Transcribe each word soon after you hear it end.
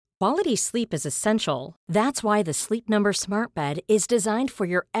Quality sleep is essential. That's why the Sleep Number Smart Bed is designed for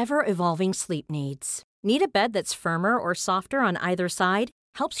your ever-evolving sleep needs. Need a bed that's firmer or softer on either side?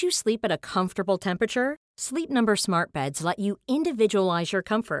 Helps you sleep at a comfortable temperature? Sleep Number Smart Beds let you individualize your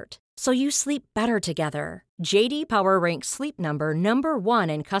comfort, so you sleep better together. J.D. Power ranks Sleep Number number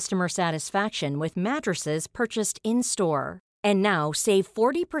 1 in customer satisfaction with mattresses purchased in-store. And now, save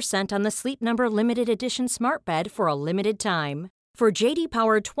 40% on the Sleep Number Limited Edition Smart Bed for a limited time. For J.D.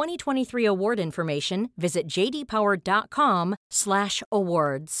 Power 2023 award information, visit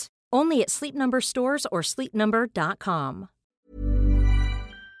jdpower.com/awards. Only at Sleep Number stores or sleepnumber.com.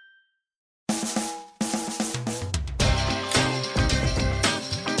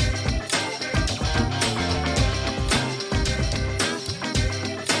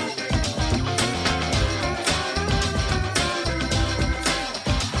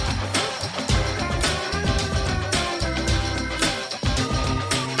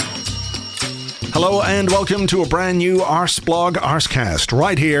 Hello and welcome to a brand new Arseblog Arsecast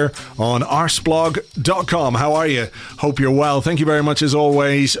right here on arseblog.com. How are you? Hope you're well. Thank you very much as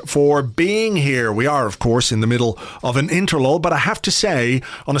always for being here. We are, of course, in the middle of an interlull, but I have to say,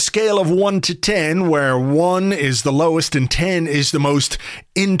 on a scale of 1 to 10, where 1 is the lowest and 10 is the most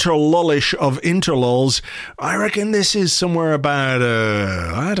interlullish of interlulls, I reckon this is somewhere about,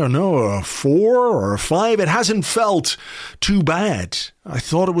 a 4 or a 5. It hasn't felt too bad. I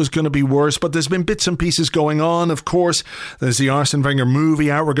thought it was going to be worse, but there's been bits and pieces going on. Of course, there's the Arsene Wenger movie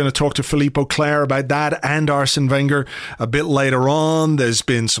out. We're going to talk to Philippe Auclair about that and Arsene Wenger a bit later on. There's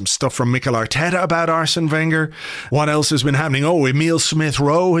been some stuff from Mikel Arteta about Arsene Wenger. What else has been happening? Oh, Emile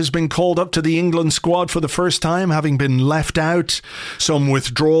Smith-Rowe has been called up to the England squad for the first time, having been left out. Some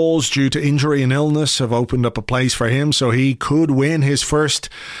withdrawals due to injury and illness have opened up a place for him, so he could win his first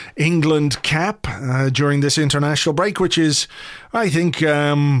England cap during this international break, which is, I think,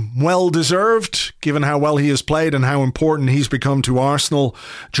 well-deserved, given how well he has played and how important he's become to Arsenal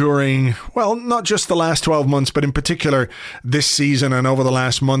during, well, not just the last 12 months, but in particular this season and over the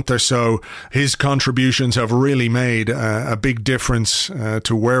last month or so. His contributions have really made a big difference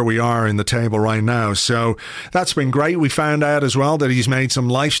to where we are in the table right now. So that's been great. We found out as well that he's made some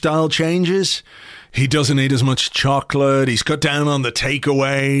lifestyle changes. He doesn't eat as much chocolate. He's cut down on the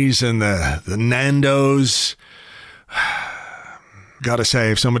takeaways and the Nando's. Gotta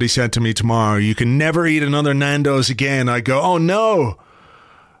say, if somebody said to me tomorrow, you can never eat another Nando's again, I go, oh no!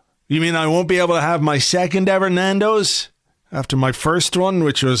 You mean I won't be able to have my second ever Nando's? After my first one,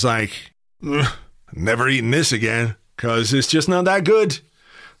 which was like, never eating this again, because it's just not that good.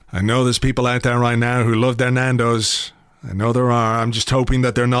 I know there's people out there right now who love their Nando's. I know there are. I'm just hoping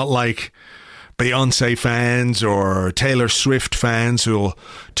that they're not like Beyonce fans or Taylor Swift fans who'll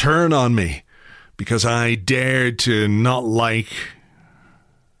turn on me because I dared to not like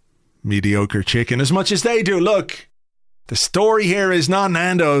mediocre chicken as much as they do. Look, the story here is not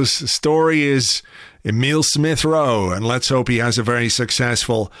Nando's. The story is Emile Smith-Rowe, and let's hope he has a very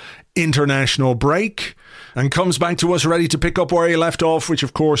successful international break and comes back to us ready to pick up where he left off, which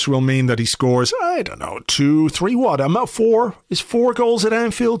of course will mean that he scores, 2, 3, what? I'm at 4. Is 4 goals at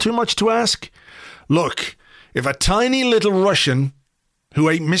Anfield too much to ask? Look, if a tiny little Russian who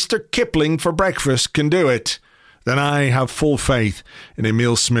ate Mr. Kipling for breakfast can do it, then I have full faith in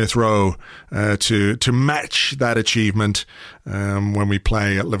Emile Smith-Rowe to match that achievement when we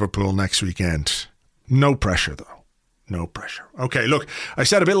play at Liverpool next weekend. No pressure, though. No pressure. Okay, look, I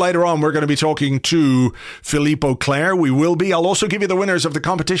said a bit later on we're going to be talking to Philippe Auclair. We will be. I'll also give you the winners of the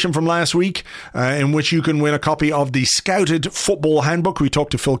competition from last week, in which you can win a copy of the Scouted Football Handbook. We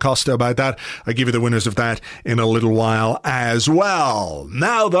talked to Phil Costa about that. I'll give you the winners of that in a little while as well.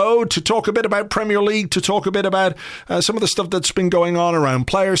 Now, though, to talk a bit about Premier League, to talk a bit about some of the stuff that's been going on around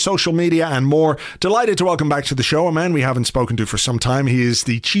players, social media, and more. Delighted to welcome back to the show a man we haven't spoken to for some time. He is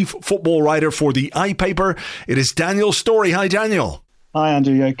the chief football writer for the iPaper. It is Daniel Storey. Hi, Daniel. Hi,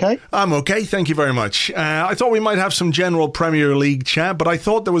 Andrew. You okay? I'm okay. Thank you very much. I thought we might have some general Premier League chat, but I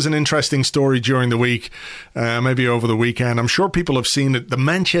thought there was an interesting story during the week, maybe over the weekend. I'm sure people have seen it. The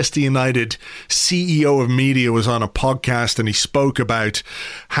Manchester United CEO of media was on a podcast and he spoke about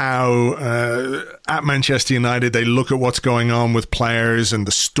how at Manchester United they look at what's going on with players and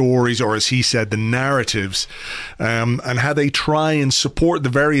the stories, or as he said, the narratives, and how they try and support the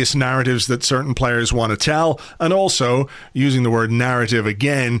various narratives that certain players want to tell, and also, using the word narrative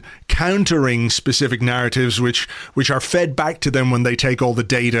again, countering specific narratives which are fed back to them when they take all the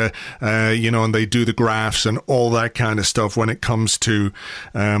data, and they do the graphs and all that kind of stuff when it comes to,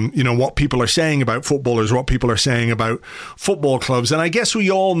 what people are saying about footballers, what people are saying about football clubs. And I guess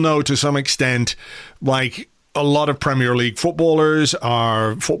we all know to some extent, like, a lot of Premier League footballers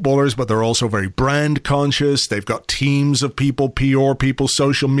are footballers, but they're also very brand conscious. They've got teams of people, PR people,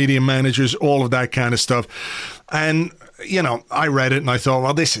 social media managers, all of that kind of stuff. And, you know, I read it and I thought,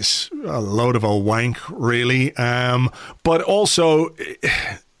 well, this is a load of old wank, really. But also,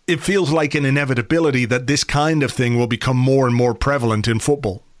 it feels like an inevitability that this kind of thing will become more and more prevalent in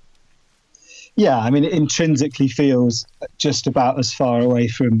football. Yeah, I mean, it intrinsically feels just about as far away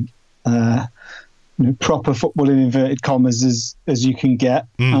from proper football in inverted commas as you can get.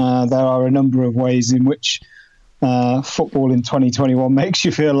 There are a number of ways in which football in 2021 makes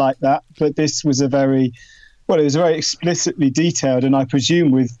you feel like that, but this was it was very explicitly detailed, and I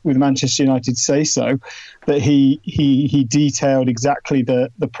presume with Manchester United say so, that he detailed exactly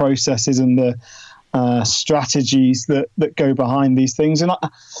the processes and the strategies that go behind these things. And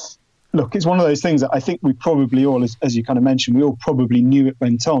look, it's one of those things that I think we probably all, as you kind of mentioned, we all probably knew it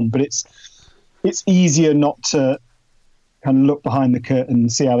went on, but it's easier not to kind of look behind the curtain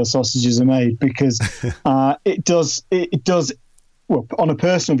and see how the sausages are made, because it does, well, on a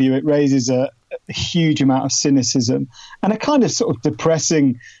personal view, it raises a huge amount of cynicism and a kind of sort of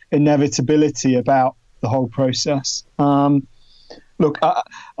depressing inevitability about the whole process. Look,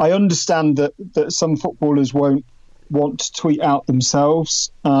 I understand that some footballers won't want to tweet out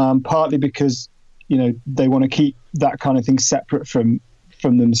themselves, partly because, you know, they want to keep that kind of thing separate from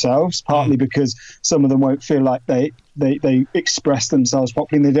themselves, partly because some of them won't feel like they express themselves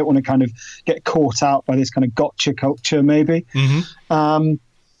properly and they don't want to kind of get caught out by this kind of gotcha culture, maybe.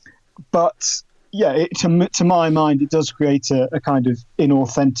 But yeah, to my mind, it does create a kind of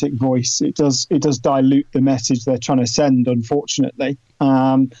inauthentic voice. It does dilute the message they're trying to send, unfortunately.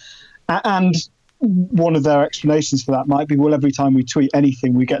 And one of their explanations for that might be, well, every time we tweet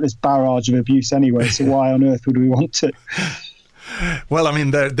anything, we get this barrage of abuse anyway, so why on earth would we want to? Well, I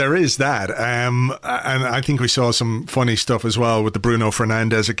mean, there is that. And I think we saw some funny stuff as well with the Bruno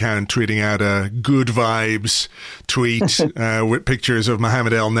Fernandes account tweeting out a good vibes tweet with pictures of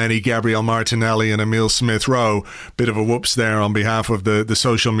Mohamed El Neni, Gabriel Martinelli and Emile Smith-Rowe. Bit of a whoops there on behalf of the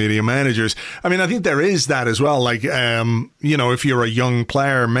social media managers. I mean, I think there is that as well. Like, you know, if you're a young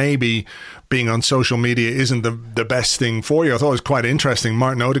player, maybe being on social media isn't the best thing for you. I thought it was quite interesting.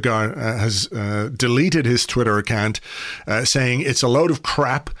 Martin Odegaard has deleted his Twitter account saying, it's a load of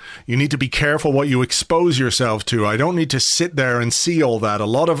crap. You need to be careful what you expose yourself to. I don't need to sit there and see all that. A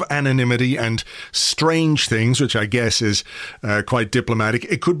lot of anonymity and strange things, which I guess is quite diplomatic.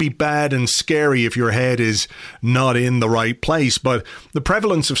 It could be bad and scary if your head is not in the right place. But the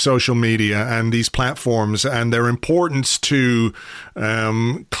prevalence of social media and these platforms and their importance to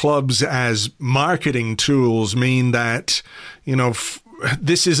clubs as marketing tools mean that, you know,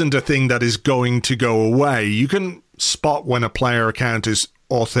 this isn't a thing that is going to go away. You can spot when a player account is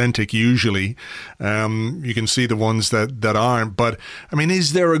authentic usually. You can see the ones that aren't. But, I mean,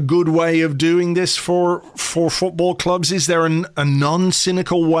 is there a good way of doing this for football clubs? Is there a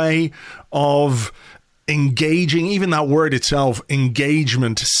non-cynical way of engaging? Even that word itself,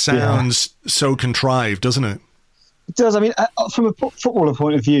 engagement, sounds so contrived, doesn't it? It does. I mean, from a footballer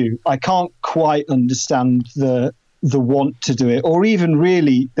point of view, I can't quite understand the want to do it, or even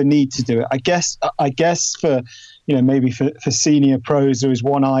really the need to do it. I guess for, you know, maybe for senior pros, there is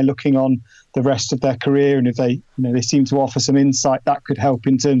one eye looking on the rest of their career, and if they seem to offer some insight, that could help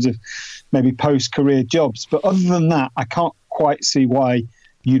in terms of maybe post-career jobs. But other than that, I can't quite see why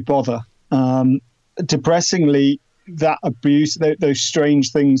you'd bother. Depressingly, that abuse, those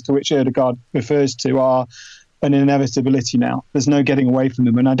strange things to which Odegaard refers to, are an inevitability now. There's no getting away from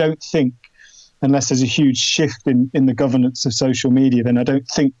them. And I don't think, unless there's a huge shift in the governance of social media, then I don't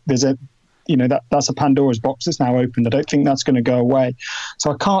think there's that's a Pandora's box that's now opened. I don't think that's going to go away.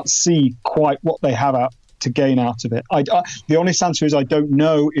 So I can't see quite what they have out to gain out of it. The honest answer is I don't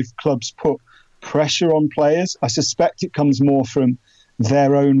know if clubs put pressure on players. I suspect it comes more from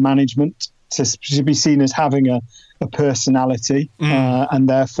their own management to be seen as having a personality and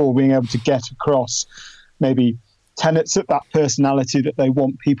therefore being able to get across maybe tenets of that personality that they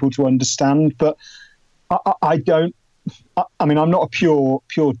want people to understand. But I'm not a pure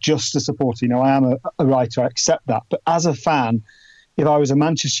Justice supporter. You know, I am a writer. I accept that. But as a fan, if I was a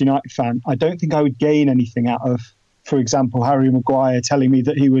Manchester United fan, I don't think I would gain anything out of, for example, Harry Maguire telling me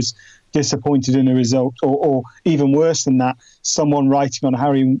that he was disappointed in a result, or even worse than that, someone writing on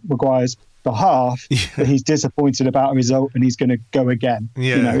Harry Maguire's behalf that he's disappointed about a result and he's going to go again.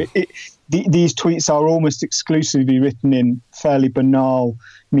 Yeah. You know, these tweets are almost exclusively written in fairly banal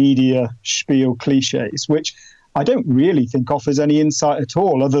media spiel cliches, which I don't really think offers any insight at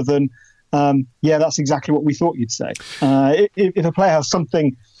all, other than, that's exactly what we thought you'd say. If a player has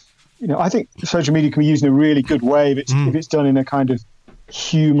something I think social media can be used in a really good way if it's done in a kind of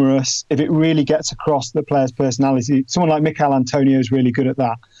humorous, if it really gets across the player's personality. Someone like Michail Antonio is really good at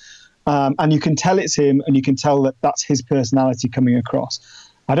that. And you can tell it's him, and you can tell that that's his personality coming across.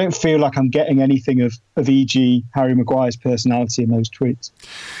 I don't feel like I'm getting anything of e.g. Harry Maguire's personality in those tweets.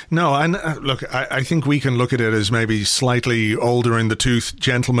 No, and look, I think we can look at it as maybe slightly older in the tooth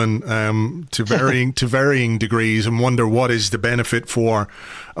gentlemen to varying degrees, and wonder what is the benefit for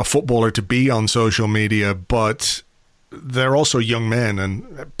a footballer to be on social media. But they're also young men,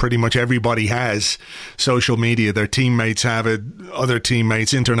 and pretty much everybody has social media. Their teammates have it, other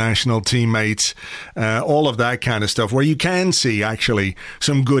teammates, international teammates, all of that kind of stuff, where you can see actually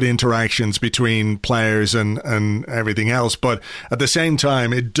some good interactions between players and everything else. But at the same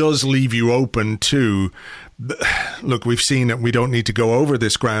time, it does leave you open to, look, we've seen it. We don't need to go over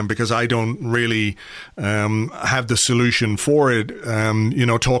this, Graham, because I don't really have the solution for it.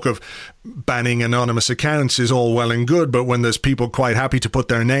 Talk of banning anonymous accounts is all well and good, but when there's people quite happy to put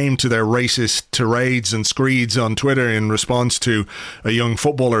their name to their racist tirades and screeds on Twitter in response to a young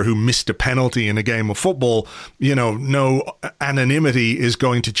footballer who missed a penalty in a game of football, no anonymity is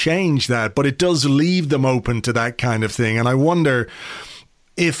going to change that, but it does leave them open to that kind of thing. And I wonder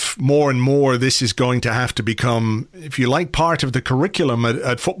if more and more this is going to have to become, if you like, part of the curriculum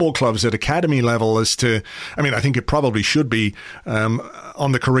at football clubs at academy level, I think it probably should be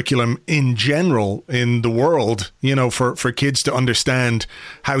on the curriculum in general in the world, for kids to understand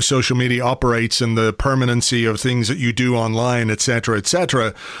how social media operates and the permanency of things that you do online, etc.,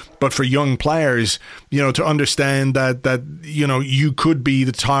 etc. But for young players, to understand that you could be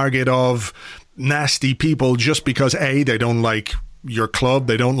the target of nasty people just because they don't like your club,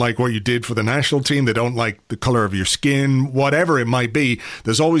 they don't like what you did for the national team, they don't like the color of your skin, whatever it might be.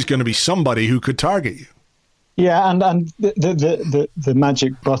 There's always going to be somebody who could target you. Yeah, and the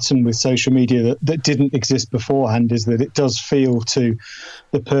magic button with social media that didn't exist beforehand is that it does feel to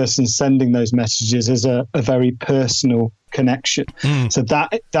the person sending those messages as a very personal connection. So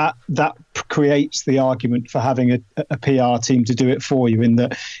that creates the argument for having a PR team to do it for you, in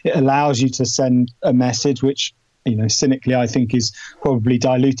that it allows you to send a message which, cynically, I think is probably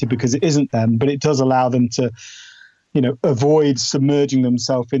diluted because it isn't them, but it does allow them to, avoid submerging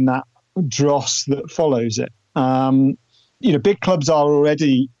themselves in that dross that follows it. Big clubs are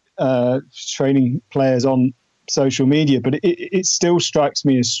already training players on social media, but it still strikes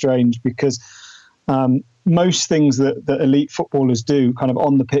me as strange because most things that elite footballers do kind of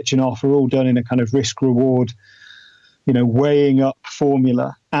on the pitch and off are all done in a kind of risk-reward, weighing up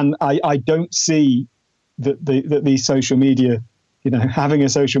formula. And I don't see that these social media, having a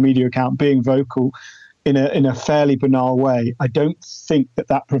social media account, being vocal in a fairly banal way, I don't think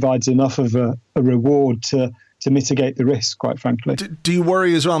that provides enough of a reward to mitigate the risk, quite frankly. Do you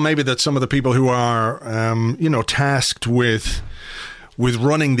worry as well, maybe, that some of the people who are, tasked with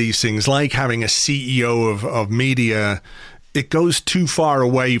running these things, like having a CEO of media, it goes too far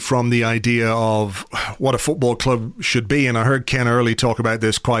away from the idea of what a football club should be? And I heard Ken Early talk about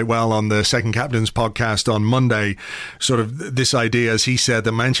this quite well on the Second Captains podcast on Monday, sort of this idea, as he said,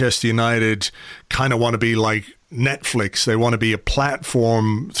 that Manchester United kind of want to be like Netflix. They want to be a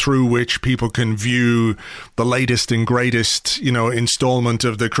platform through which people can view the latest and greatest, installment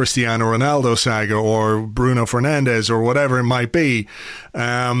of the Cristiano Ronaldo saga or Bruno Fernandes or whatever it might be.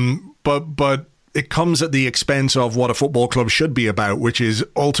 But it comes at the expense of what a football club should be about, which is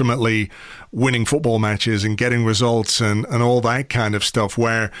ultimately winning football matches and getting results and all that kind of stuff,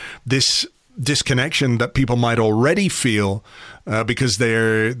 where this disconnection that people might already feel because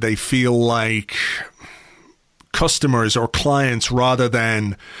they feel like customers or clients rather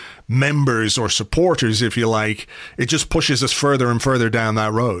than members or supporters, if you like, it just pushes us further and further down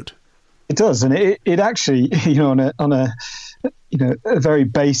that road. It does, and it actually, on a very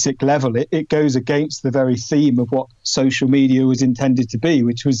basic level, it goes against the very theme of what social media was intended to be,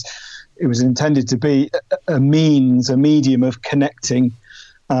 which was it was intended to be a medium of connecting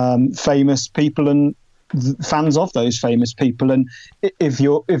famous people and fans of those famous people. And if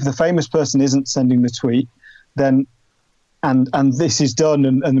the famous person isn't sending the tweet, then and this is done,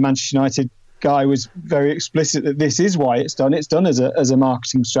 and the Manchester United guy was very explicit that this is why it's done. It's done as a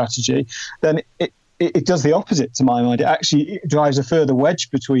marketing strategy. Then it does the opposite, to my mind. It drives a further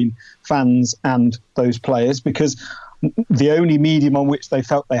wedge between fans and those players, because the only medium on which they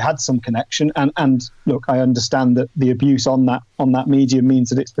felt they had some connection, and look, I understand that the abuse on that medium means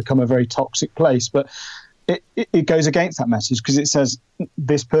that it's become a very toxic place, but it goes against that message, because it says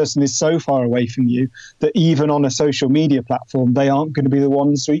this person is so far away from you that even on a social media platform, they aren't going to be the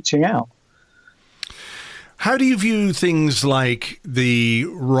ones reaching out. How do you view things like the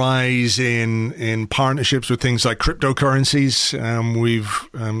rise in partnerships with things like cryptocurrencies? We've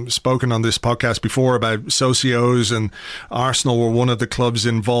spoken on this podcast before about Socios, and Arsenal were one of the clubs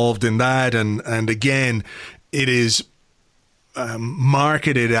involved in that. And again, it is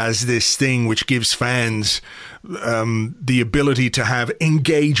marketed as this thing which gives fans the ability to have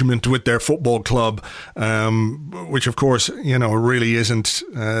engagement with their football club, which of course, really isn't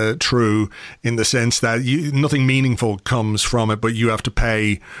true, in the sense that nothing meaningful comes from it, but you have to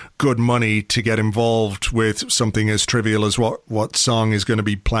pay good money to get involved with something as trivial as what song is going to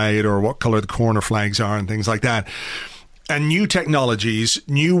be played or what colour the corner flags are and things like that. And new technologies,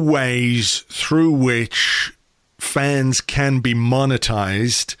 new ways through which fans can be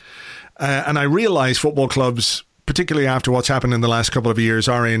monetized. And I realize football clubs, particularly after what's happened in the last couple of years,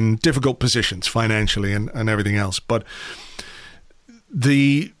 are in difficult positions financially and everything else. But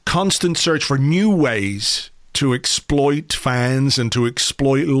the constant search for new ways to exploit fans and to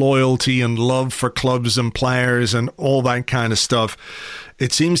exploit loyalty and love for clubs and players and all that kind of stuff,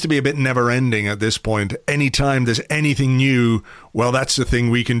 it seems to be a bit never-ending at this point. Anytime there's anything new, well, that's the thing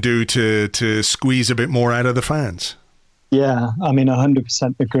we can do to squeeze a bit more out of the fans. Yeah, I mean,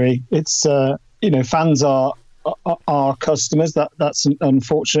 100% agree. It's, fans are customers. That's an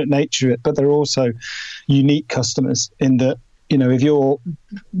unfortunate nature of it, but they're also unique customers in that, if your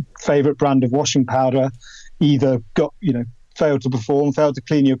favourite brand of washing powder either failed to perform, failed to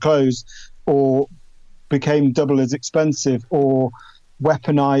clean your clothes, or became double as expensive, or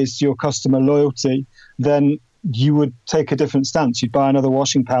weaponized your customer loyalty, then you would take a different stance. You'd buy another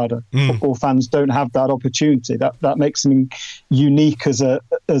washing powder. Football fans don't have that opportunity. That makes them unique as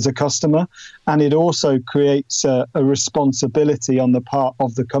a customer, and it also creates a responsibility on the part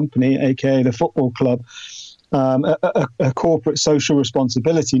of the company, aka the football club, a corporate social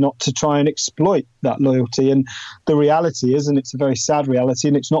responsibility not to try and exploit that loyalty. And the reality is, and it's a very sad reality,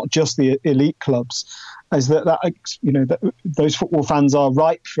 and it's not just the elite clubs, is that those football fans are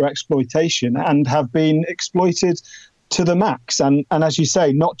ripe for exploitation and have been exploited to the max. And as you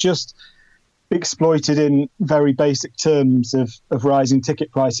say, not just exploited in very basic terms of rising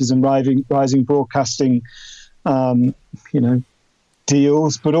ticket prices and rising broadcasting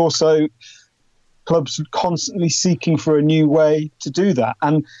deals, but also clubs constantly seeking for a new way to do that.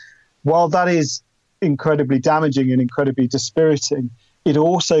 And while that is incredibly damaging and incredibly dispiriting, it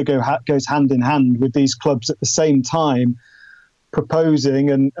also goes hand in hand with these clubs at the same time proposing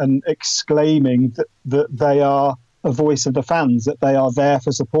and exclaiming that they are a voice of the fans, that they are there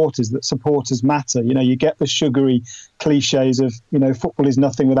for supporters, that supporters matter. You get the sugary cliches of, football is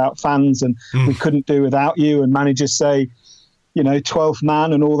nothing without fans, and we couldn't do without you, and managers say, 12th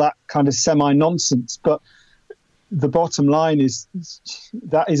man and all that kind of semi-nonsense. But the bottom line is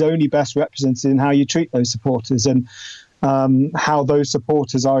that is only best represented in how you treat those supporters, and how those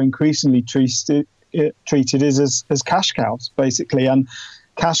supporters are increasingly treated is as cash cows, basically, and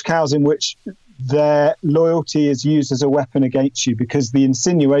cash cows in which their loyalty is used as a weapon against you, because the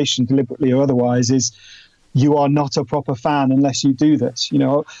insinuation, deliberately or otherwise, is you are not a proper fan unless you do this.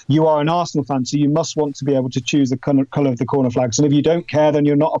 You are an Arsenal fan, so you must want to be able to choose the colour of the corner flags. And if you don't care, then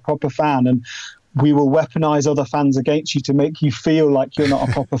you're not a proper fan. And we will weaponise other fans against you to make you feel like you're not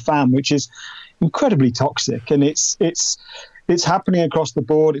a proper fan, which is incredibly toxic. And it's happening across the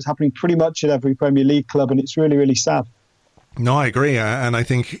board. It's happening pretty much at every Premier League club, and it's really, really sad. No, I agree. And I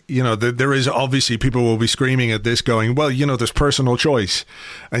think, there is obviously people will be screaming at this going, well, there's personal choice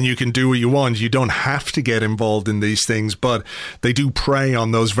and you can do what you want. You don't have to get involved in these things, but they do prey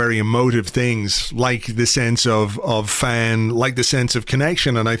on those very emotive things, like the sense of fan, like the sense of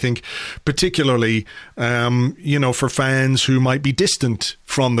connection. And I think particularly, for fans who might be distant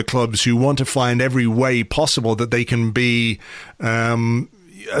from the clubs, who want to find every way possible that they can be,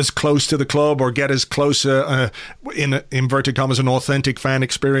 as close to the club or get as close in inverted commas an authentic fan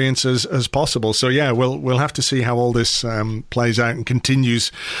experience as possible. So yeah, we'll have to see how all this plays out and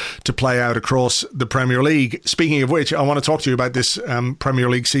continues to play out across the Premier League. Speaking of which, I want to talk to you about this Premier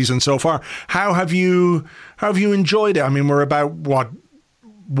League season so far. How have you enjoyed it? I mean, we're about a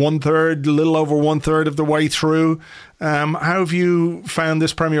little over one third of the way through. How have you found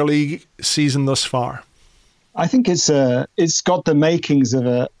this Premier League season thus far? I think it's got the makings of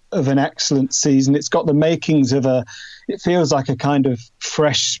an excellent season. It's got the makings of it feels like a kind of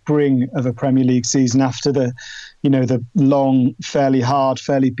fresh spring of a Premier League season after the long, fairly hard,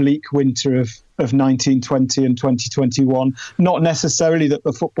 fairly bleak winter of 1920 and 2021. Not necessarily that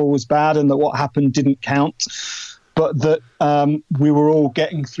the football was bad and that what happened didn't count, but that we were all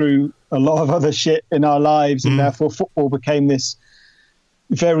getting through a lot of other shit in our lives, and therefore football became this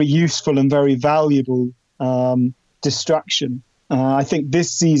very useful and very valuable distraction. I think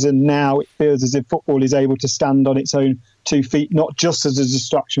this season now it feels as if football is able to stand on its own 2 feet, not just as a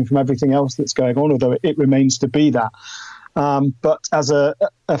distraction from everything else that's going on, although it remains to be that, but as a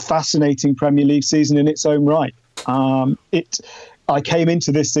fascinating Premier League season in its own right. I came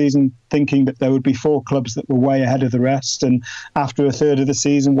into this season thinking that there would be 4 clubs that were way ahead of the rest, and after a third of the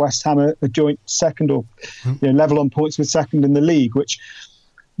season, West Ham are a joint second, or level on points with second in the league, which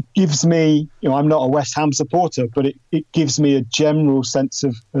gives me, I'm not a West Ham supporter, but it gives me a general sense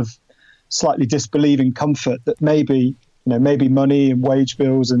of slightly disbelieving comfort that maybe money and wage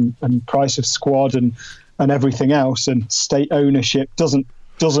bills and price of squad and everything else and state ownership doesn't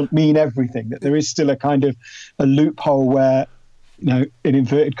mean everything, that there is still a kind of a loophole where, in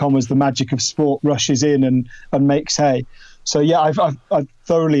inverted commas, the magic of sport rushes in and makes hay. So, yeah, I've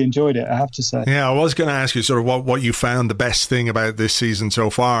thoroughly enjoyed it, I have to say. Yeah, I was going to ask you sort of what you found the best thing about this season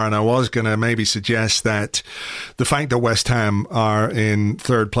so far, and I was going to maybe suggest that the fact that West Ham are in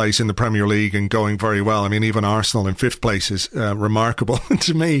third place in the Premier League and going very well, I mean, even Arsenal in fifth place is remarkable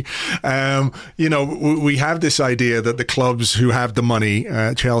to me. We have this idea that the clubs who have the money,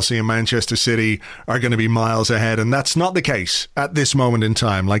 Chelsea and Manchester City, are going to be miles ahead, and that's not the case at this moment in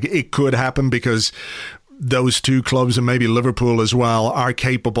time. Like, it could happen because those 2 clubs, and maybe Liverpool as well, are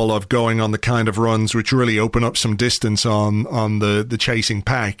capable of going on the kind of runs which really open up some distance on the chasing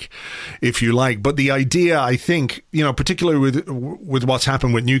pack, if you like. But the idea, I think, particularly with what's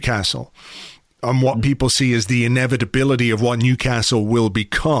happened with Newcastle and what people see as the inevitability of what Newcastle will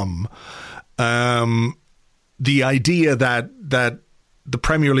become, the idea that the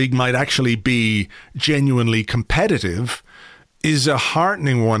Premier League might actually be genuinely competitive is a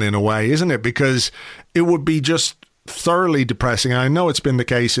heartening one in a way, isn't it? Because it would be just thoroughly depressing. I know it's been the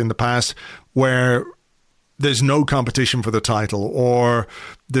case in the past where there's no competition for the title, or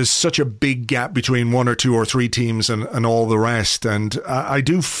there's such a big gap between 1 or 2 or 3 teams and all the rest. And I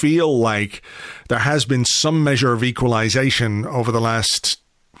do feel like there has been some measure of equalization over the last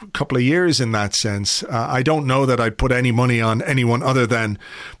couple of years in that sense. I don't know that I'd put any money on anyone other than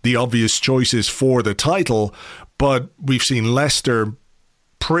the obvious choices for the title, but we've seen Leicester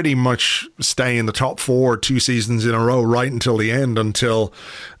pretty much stay in the top 4 2 seasons in a row right until the end, until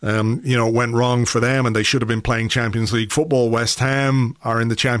it went wrong for them and they should have been playing Champions League football. West Ham are in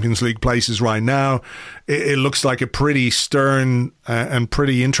the Champions League places right now. It looks like a pretty stern and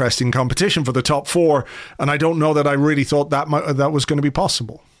pretty interesting competition for the top 4, and I don't know that I really thought that was going to be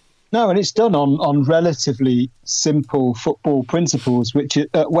possible. No, and it's done on relatively simple football principles, which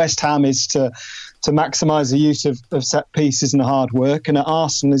at West Ham is to maximise the use of set pieces and hard work, and at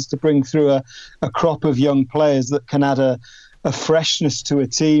Arsenal is to bring through a crop of young players that can add a freshness to a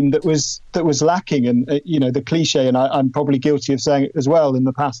team that was lacking. And the cliche, and I'm probably guilty of saying it as well in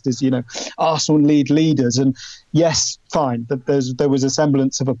the past, is Arsenal need leaders, and yes, fine, that there was a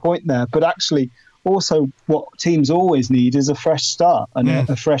semblance of a point there, but actually also what teams always need is a fresh start and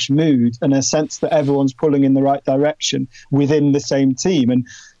a fresh mood and a sense that everyone's pulling in the right direction within the same team. And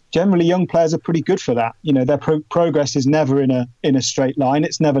generally young players are pretty good for that. Their progress is never in a straight line.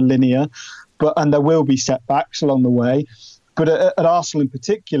 It's never linear, and there will be setbacks along the way. But at Arsenal in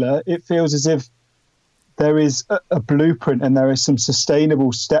particular, it feels as if there is a blueprint and there are some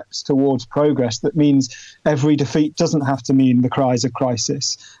sustainable steps towards progress that means every defeat doesn't have to mean the cries of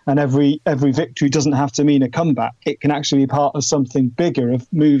crisis, and every victory doesn't have to mean a comeback. It can actually be part of something bigger, of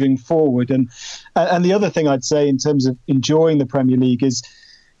moving forward. And the other thing I'd say in terms of enjoying the Premier League is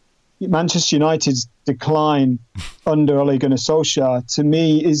Manchester United's decline under Ole Gunnar Solskjaer, to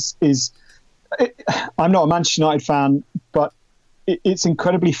me, is I'm not a Manchester United fan, but it's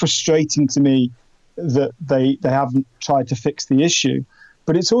incredibly frustrating to me that they haven't tried to fix the issue.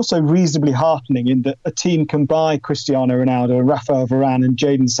 But it's also reasonably heartening in that a team can buy Cristiano Ronaldo, Rafael Varane and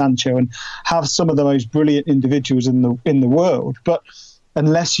Jadon Sancho and have some of the most brilliant individuals in the world. But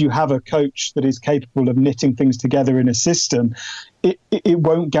unless you have a coach that is capable of knitting things together in a system, it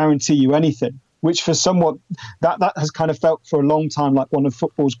won't guarantee you anything. Which for somewhat, that has kind of felt for a long time like one of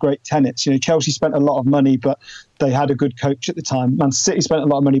football's great tenets. Chelsea spent a lot of money, but they had a good coach at the time. Man City spent a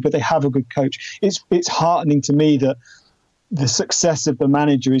lot of money, but they have a good coach. It's heartening to me that the success of the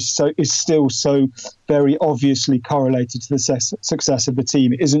manager is still so very obviously correlated to the success of the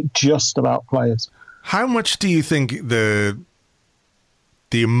team. It isn't just about players. How much do you think the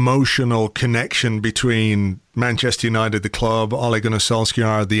emotional connection between Manchester United, the club, Ole Gunnar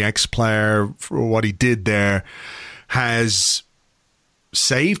Solskjaer, the ex-player, for what he did there, has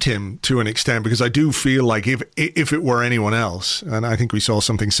saved him to an extent? Because I do feel like if it were anyone else, and I think we saw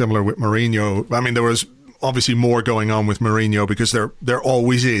something similar with Mourinho, I mean, there was obviously more going on with Mourinho, because there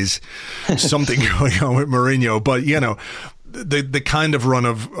always is something going on with Mourinho. But, you know, the kind of run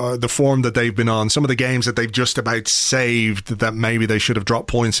of the form that they've been on, some of the games that they've just about saved that maybe they should have dropped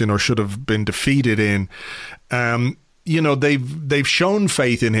points in or should have been defeated in, you know, they've shown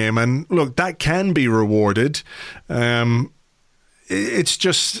faith in him, and look, that can be rewarded. It's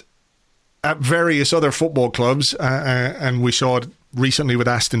just at various other football clubs, and we saw it recently with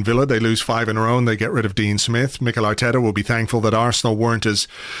Aston Villa. They lose 5 in a row and they get rid of Dean Smith. Mikel Arteta will be thankful that Arsenal weren't as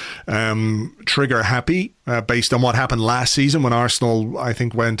trigger happy based on what happened last season, when Arsenal, I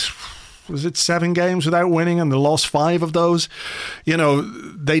think, went, was it 7 games without winning, and they lost 5 of those? You know,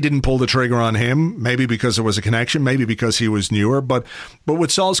 they didn't pull the trigger on him, maybe because there was a connection, maybe because he was newer. But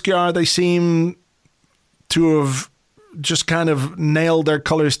with Solskjaer, they seem to have just kind of nailed their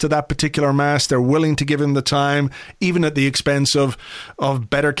colours to that particular mast. They're willing to give him the time, even at the expense of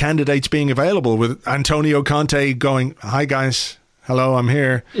better candidates being available, with Antonio Conte going, "Hi guys, hello, I'm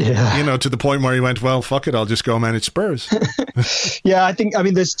here." Yeah. You know, to the point where he went, "Well, fuck it, I'll just go manage Spurs." Yeah, I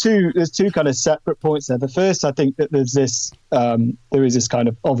mean, there's two kind of separate points there. The first, I think that there is this kind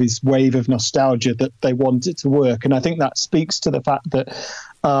of obvious wave of nostalgia that they want it to work, and I think that speaks to the fact that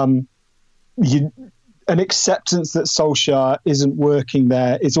an acceptance that Solskjaer isn't working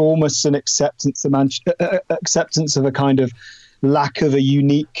there is almost an acceptance of a kind of lack of a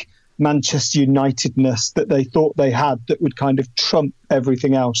unique Manchester Unitedness that they thought they had, that would kind of trump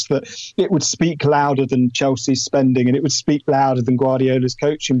everything else, that it would speak louder than Chelsea's spending, and it would speak louder than Guardiola's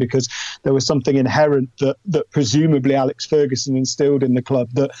coaching, because there was something inherent that presumably Alex Ferguson instilled in the club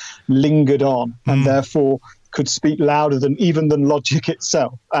that lingered on, and therefore could speak louder than logic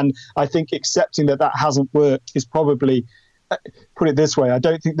itself. And I think accepting that hasn't worked is probably, put it this way, I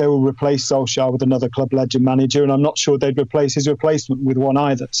don't think they will replace Solskjaer with another club legend manager, and I'm not sure they'd replace his replacement with one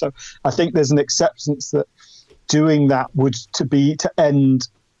either. So I think there's an acceptance that doing that would to end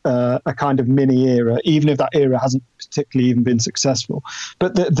a kind of mini era, even if that era hasn't particularly even been successful.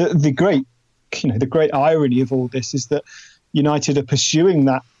 But the great irony of all this is that United are pursuing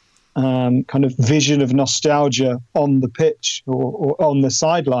that kind of vision of nostalgia on the pitch or on the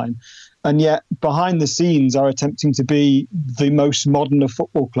sideline, and yet behind the scenes are attempting to be the most modern of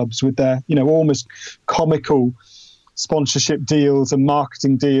football clubs with their, you know, almost comical sponsorship deals and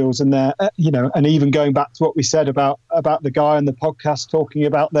marketing deals, and their, you know, and even going back to what we said about the guy on the podcast talking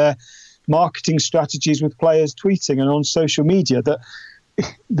about their marketing strategies with players tweeting and on social media, that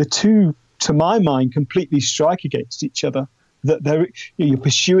the two, to my mind, completely strike against each other. That you're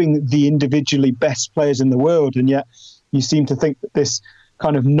pursuing the individually best players in the world, and yet you seem to think that this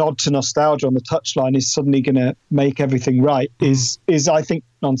kind of nod to nostalgia on the touchline is suddenly going to make everything right. Is I think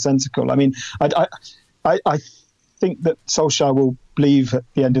nonsensical. I mean, I think that Solskjaer will leave at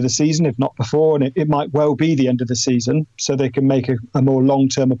the end of the season, if not before, and it might well be the end of the season, so they can make a more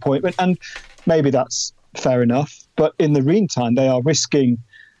long-term appointment, and maybe that's fair enough. But in the meantime, they are risking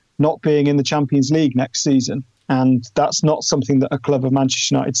not being in the Champions League next season. And that's not something that a club of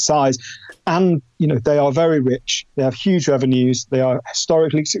Manchester United's size, and, you know, they are very rich. They have huge revenues. They are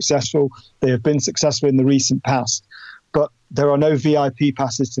historically successful. They have been successful in the recent past. But there are no VIP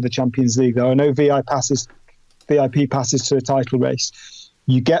passes to the Champions League. There are no VIP passes to a title race.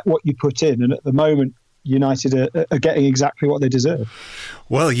 You get what you put in. And at the moment, United are getting exactly what they deserve.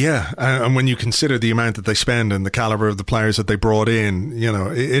 Well, yeah, and when you consider the amount that they spend and the caliber of the players that they brought in, you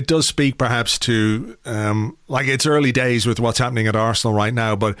know, it does speak perhaps to like, it's early days with what's happening at Arsenal right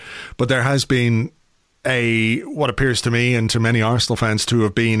now, but there has been what appears to me and to many Arsenal fans to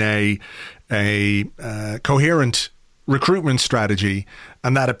have been a coherent recruitment strategy,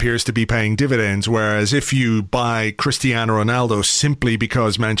 and that appears to be paying dividends. Whereas if you buy Cristiano Ronaldo simply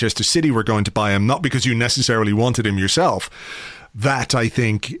because Manchester City were going to buy him, not because you necessarily wanted him yourself, that, I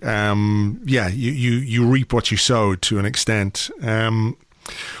think, you reap what you sow to an extent.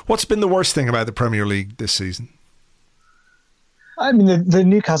 What's been the worst thing about the Premier League this season? I mean, the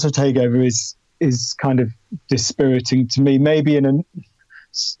Newcastle takeover is kind of dispiriting to me, maybe in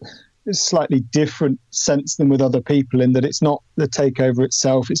a slightly different sense than with other people, in that it's not the takeover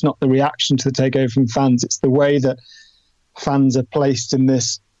itself, it's not the reaction to the takeover from fans, it's the way that fans are placed in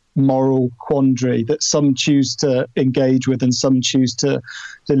this moral quandary that some choose to engage with and some choose to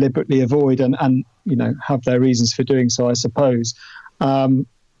deliberately avoid, and you know, have their reasons for doing so, I suppose.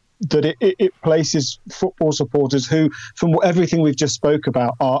 That it places football supporters who, from everything we've just spoke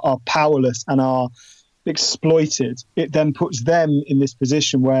about, are powerless and are exploited. It then puts them in this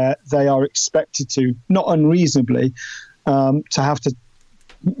position where they are expected to, not unreasonably, to have to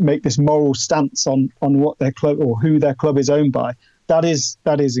make this moral stance on what their club or who their club is owned by. That is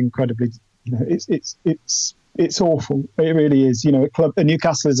incredibly You know, it's awful. It really is. You know,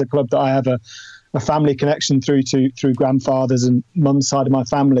 Newcastle is a club that I have a family connection through grandfathers and mum's side of my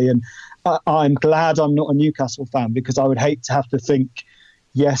family, and I'm glad I'm not a Newcastle fan, because I would hate to have to think,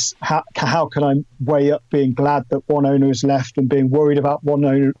 yes, how can I weigh up being glad that one owner has left and being worried about one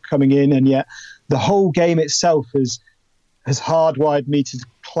owner coming in, and yet the whole game itself has hardwired me to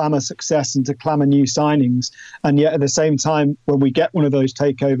clamour success and to clamour new signings, and yet at the same time, when we get one of those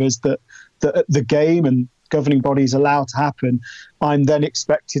takeovers that the game and governing bodies allow to happen, I'm then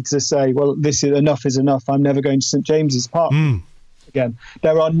expected to say, well, enough is enough. I'm never going to St James's Park again.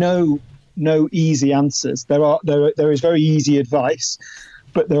 There are no easy answers. There is very easy advice,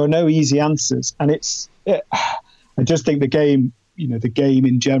 but there are no easy answers. And I just think the game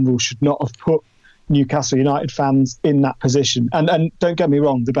in general should not have put Newcastle United fans in that position. And don't get me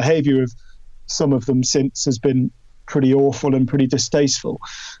wrong, the behaviour of some of them since has been pretty awful and pretty distasteful.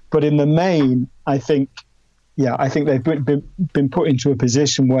 But in the main, I think they've been put into a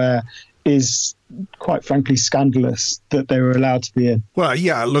position where is quite frankly scandalous that they were allowed to be in. Well,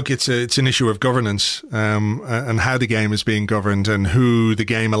 yeah, look, it's an issue of governance and how the game is being governed and who the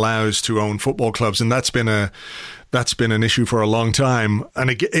game allows to own football clubs, and that's been an issue for a long time. And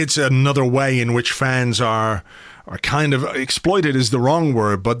it's another way in which fans are kind of exploited is the wrong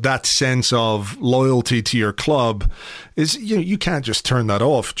word, but that sense of loyalty to your club is, you can't just turn that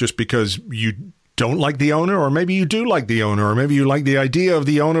off just because you don't like the owner, or maybe you do like the owner, or maybe you like the idea of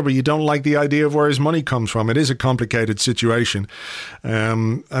the owner, but you don't like the idea of where his money comes from. It is a complicated situation.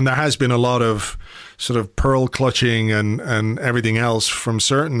 And there has been a lot of sort of pearl clutching and everything else from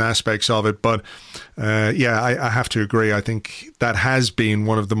certain aspects of it. But I have to agree. I think that has been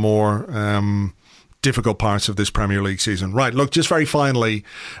one of the more difficult parts of this Premier League season. Right, look, just very finally,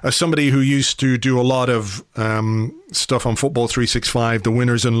 as somebody who used to do a lot of stuff on Football 365, the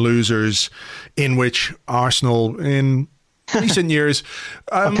winners and losers, in which Arsenal in recent years...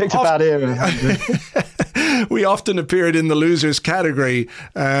 I picked a bad era. We often appeared in the losers category.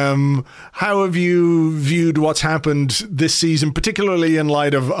 How have you viewed what's happened this season, particularly in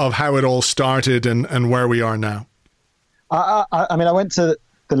light of how it all started and where we are now? I mean, I went to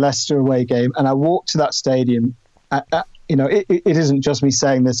the Leicester away game, and I walked to that stadium. It isn't just me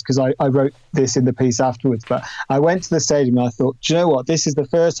saying this because I wrote this in the piece afterwards, but I went to the stadium and I thought, do you know what? This is the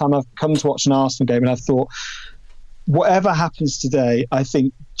first time I've come to watch an Arsenal game, and I thought, whatever happens today, I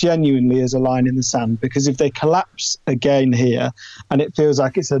think genuinely is a line in the sand, because if they collapse again here, and it feels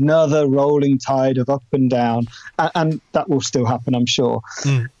like it's another rolling tide of up and down, and that will still happen, I'm sure.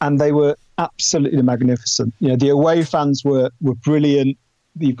 And they were absolutely magnificent. The away fans were brilliant.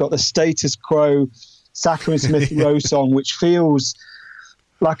 You've got the status quo Saka and Smith Rowe song, which feels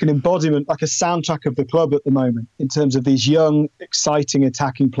like an embodiment, like a soundtrack of the club at the moment, in terms of these young, exciting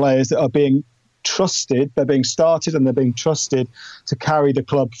attacking players that are being trusted. They're being started and they're being trusted to carry the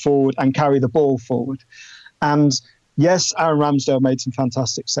club forward and carry the ball forward. And yes, Aaron Ramsdale made some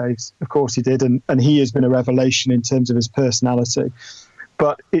fantastic saves. Of course he did. And he has been a revelation in terms of his personality.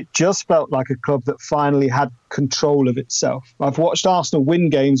 But it just felt like a club that finally had control of itself. I've watched Arsenal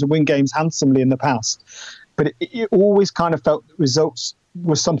win games and win games handsomely in the past, but it always kind of felt that results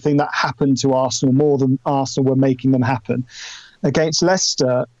were something that happened to Arsenal more than Arsenal were making them happen. Against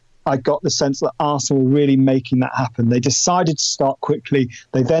Leicester, I got the sense that Arsenal were really making that happen. They decided to start quickly.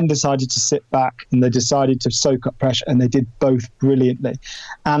 They then decided to sit back, and they decided to soak up pressure, and they did both brilliantly.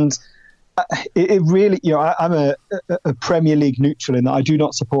 And it really, I'm a Premier League neutral in that I do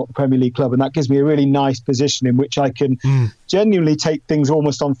not support the Premier League club, and that gives me a really nice position in which I can genuinely take things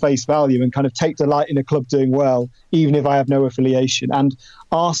almost on face value and kind of take delight in a club doing well, even if I have no affiliation. And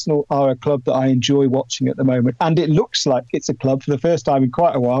Arsenal are a club that I enjoy watching at the moment, and it looks like it's a club for the first time in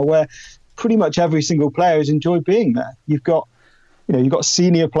quite a while where pretty much every single player has enjoyed being there. You've got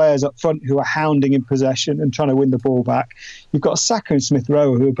senior players up front who are hounding in possession and trying to win the ball back. You've got Saka and Smith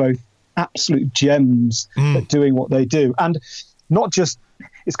Rowe who are both absolute gems at doing what they do. And not just,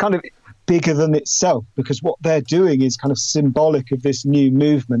 it's kind of bigger than itself, because what they're doing is kind of symbolic of this new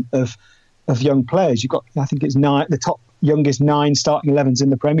movement of young players. You've got, I think it's the top youngest 9 starting 11s in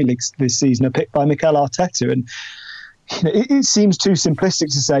the Premier League this season are picked by Mikel Arteta. And it seems too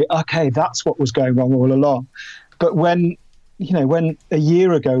simplistic to say, okay, that's what was going wrong all along. But when a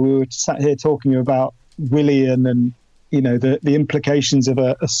year ago we were sat here talking about Willian and the implications of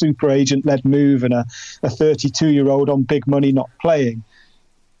a super agent-led move and a 32-year-old on big money not playing,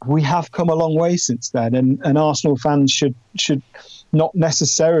 we have come a long way since then. And Arsenal fans should not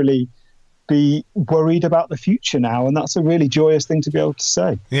necessarily be worried about the future now. And that's a really joyous thing to be able to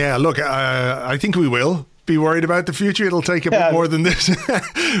say. Yeah, look, I think we will be worried about the future. It'll take a bit more than this.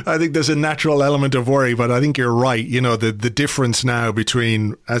 I think there's a natural element of worry, but I think you're right. You know, the difference now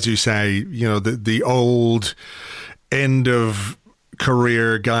between, as you say, you know, the old end of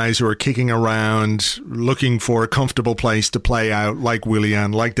career guys who are kicking around looking for a comfortable place to play out, like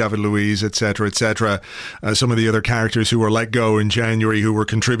Willian, like David Luiz, etc., etc. Some of the other characters who were let go in January who were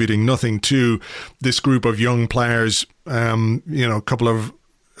contributing nothing to this group of young players. You know, a couple of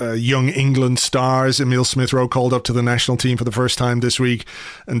young England stars. Emile Smith-Rowe called up to the national team for the first time this week,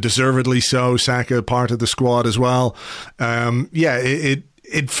 and deservedly so. Saka part of the squad as well.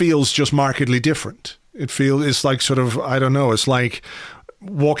 It feels just markedly different. It's like sort of, I don't know, it's like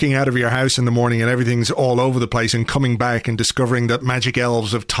walking out of your house in the morning and everything's all over the place, and coming back and discovering that magic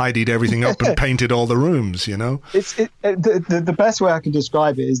elves have tidied everything up and painted all the rooms, you know? The best way I can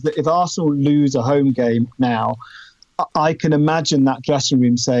describe it is that if Arsenal lose a home game now, I can imagine that dressing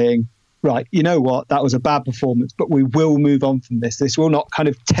room saying, right, you know what, that was a bad performance, but we will move on from this. This will not kind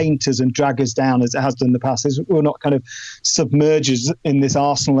of taint us and drag us down as it has done in the past. This will not kind of submerge us in this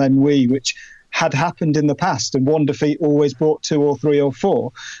Arsenal ennui, which had happened in the past, and one defeat always brought 2 or 3 or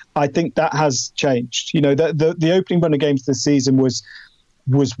 4. I think that has changed. You know, the opening run of games this season was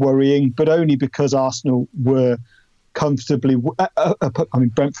worrying, but only because Arsenal were comfortably. I mean,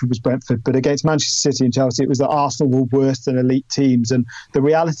 Brentford was Brentford, but against Manchester City and Chelsea, it was that Arsenal were worse than elite teams, and the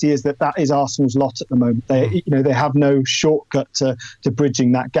reality is that is Arsenal's lot at the moment. They have no shortcut to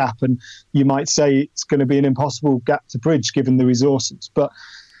bridging that gap, and you might say it's going to be an impossible gap to bridge given the resources, but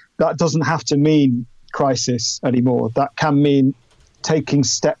that doesn't have to mean crisis anymore. That can mean taking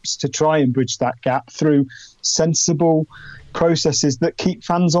steps to try and bridge that gap through sensible processes that keep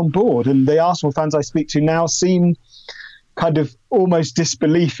fans on board. And the Arsenal fans I speak to now seem kind of almost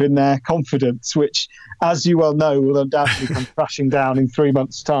disbelief in their confidence, which, as you well know, will undoubtedly come crashing down in 3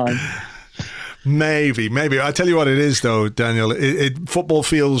 months' time. Maybe. I tell you what it is, though, Daniel. Football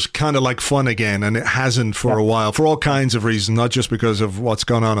feels kind of like fun again, and it hasn't for a while, for all kinds of reasons, not just because of what's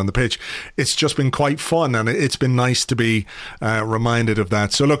gone on the pitch. It's just been quite fun, and it's been nice to be reminded of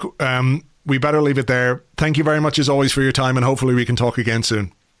that. So, look, we better leave it there. Thank you very much, as always, for your time, and hopefully we can talk again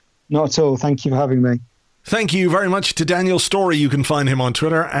soon. Not at all. Thank you for having me. Thank you very much to Daniel Storey. You can find him on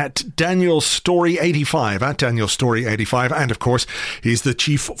Twitter at DanielStorey85, at DanielStorey85. And of course, he's the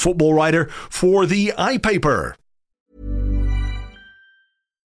chief football writer for the iPaper.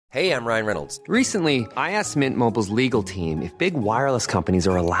 Hey, I'm Ryan Reynolds. Recently, I asked Mint Mobile's legal team if big wireless companies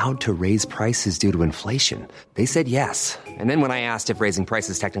are allowed to raise prices due to inflation. They said yes. And then when I asked if raising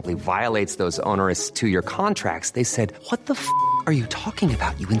prices technically violates those onerous 2-year contracts, they said, what the f*** are you talking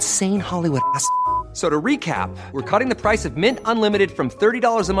about, you insane Hollywood ass f- So to recap, we're cutting the price of Mint Unlimited from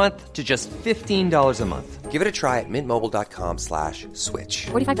 $30 a month to just $15 a month. Give it a try at mintmobile.com/switch.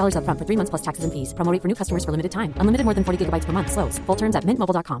 $45 up front for 3 months plus taxes and fees. Promo rate for new customers for limited time. Unlimited more than 40 gigabytes per month. Slows full terms at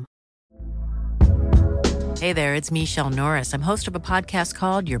mintmobile.com. Hey there, it's Michelle Norris. I'm host of a podcast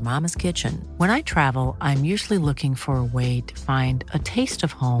called Your Mama's Kitchen. When I travel, I'm usually looking for a way to find a taste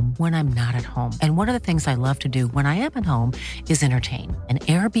of home when I'm not at home. And one of the things I love to do when I am at home is entertain. And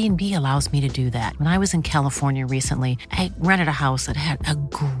Airbnb allows me to do that. When I was in California recently, I rented a house that had a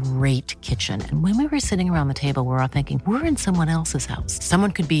great kitchen. And when we were sitting around the table, we're all thinking, we're in someone else's house.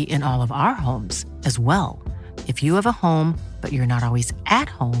 Someone could be in all of our homes as well. If you have a home, but you're not always at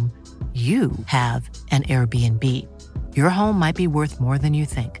home, you have an Airbnb. Your home might be worth more than you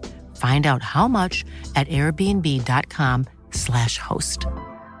think. Find out how much at airbnb.com/host.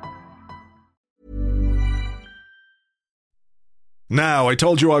 Now, I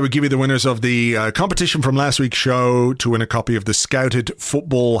told you I would give you the winners of the competition from last week's show to win a copy of the Scouted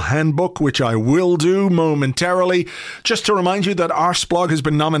Football Handbook, which I will do momentarily. Just to remind you that Arsblog has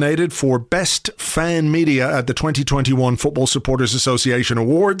been nominated for Best Fan Media at the 2021 Football Supporters Association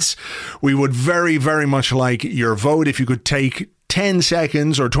Awards. We would very, very much like your vote. If you could take 10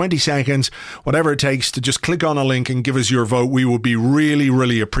 seconds or 20 seconds, whatever it takes, to just click on a link and give us your vote. We would be really,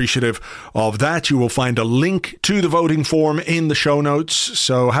 really appreciative of that. You will find a link to the voting form in the show notes.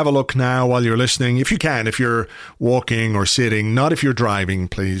 So have a look now while you're listening. If you can, if you're walking or sitting, not if you're driving,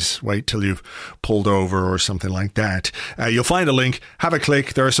 please wait till you've pulled over or something like that. You'll find a link. Have a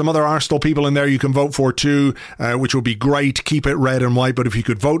click. There are some other Arsenal people in there you can vote for too, which will be great. Keep it red and white. But if you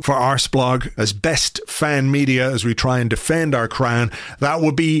could vote for Arsblog as Best Fan Media as we try and defend our crown, that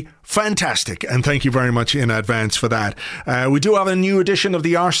would be fantastic, and thank you very much in advance for that. We do have a new edition of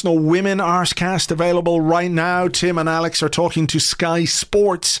the Arsenal Women Arscast available right now. Tim and Alex are talking to Sky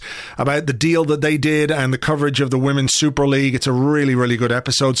Sports about the deal that they did and the coverage of the Women's Super League. It's a really, really good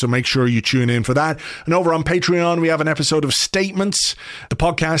episode, so make sure you tune in for that. And over on Patreon, we have an episode of Statements, the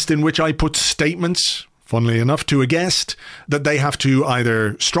podcast in which I put statements funnily enough, to a guest that they have to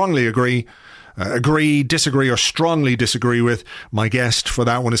either strongly agree, disagree, or strongly disagree with. My guest for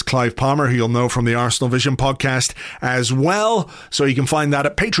that one is Clive Palmer, who you'll know from the Arsenal Vision podcast as well. So you can find that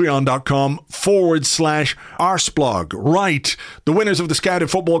at patreon.com/Arsblog. Right. The winners of the Scouted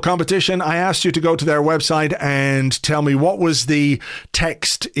Football Competition, I asked you to go to their website and tell me what was the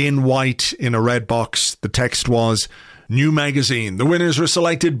text in white in a red box. The text was New Magazine. The winners were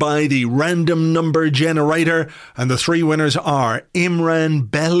selected by the random number generator, and the three winners are Imran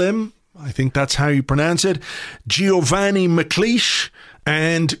Belim, I think that's how you pronounce it, Giovanni McLeish,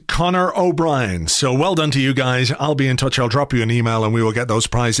 and Connor O'Brien. So well done to you guys. I'll be in touch. I'll drop you an email and we will get those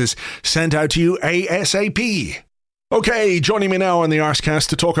prizes sent out to you ASAP. Okay, joining me now on the Arsecast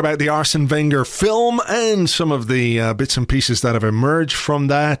to talk about the Arsene Wenger film and some of the bits and pieces that have emerged from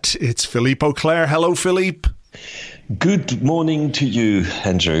that, it's Philippe Auclair. Hello, Philippe. Good morning to you,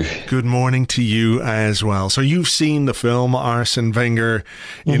 Andrew. Good morning to you as well. So you've seen the film Arsene Wenger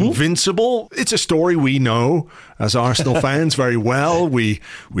Invincible. It's a story we know as Arsenal fans very well. We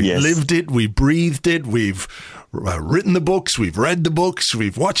Yes. lived it, we breathed it, we've written the books, we've read the books,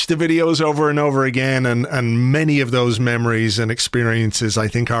 we've watched the videos over and over again, and many of those memories and experiences, I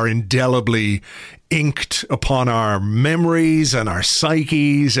think, are indelibly inked upon our memories and our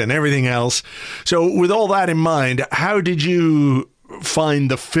psyches and everything else. So with all that in mind, how did you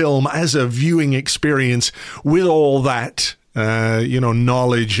find the film as a viewing experience with all that,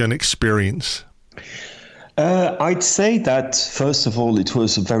 knowledge and experience? I'd say that, first of all, it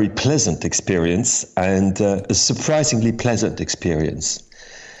was a very pleasant experience and a surprisingly pleasant experience.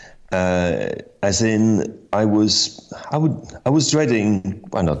 As in, I was dreading,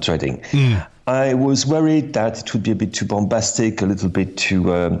 well, not dreading. I was worried that it would be a bit too bombastic, a little bit too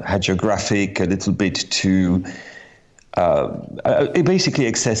hagiographic, a little bit too basically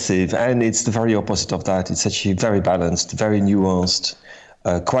excessive. And it's the very opposite of that. It's actually very balanced, very nuanced,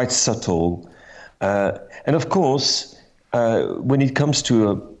 quite subtle. And of course, when it comes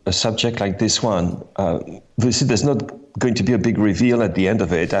to a subject like this one, there's not going to be a big reveal at the end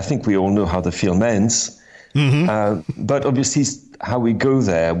of it. I think we all know how the film ends. But obviously, how we go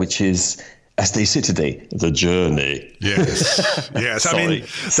there, which is, as they say today, the journey. Yes, yes. Sorry,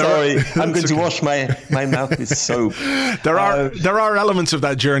 I'm going to wash my mouth with soap. There are elements of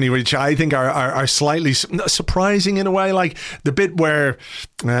that journey which I think are slightly surprising in a way, like the bit where,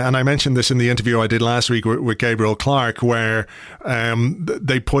 and I mentioned this in the interview I did last week with Gabriel Clark, where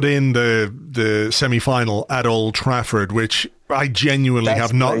they put in the semi-final at Old Trafford, which I genuinely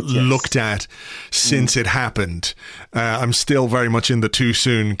have not looked at since it happened. I'm still very much in the too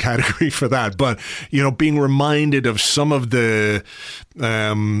soon category for that. But, being reminded of some of the,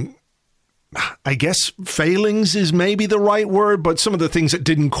 I guess failings is maybe the right word, but some of the things that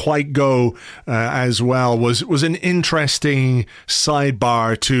didn't quite go as well was an interesting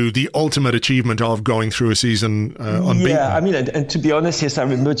sidebar to the ultimate achievement of going through a season unbeaten. Yeah, and to be honest, yes, I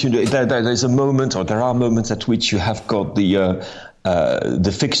remember there's a moment, or there are moments at which you have got the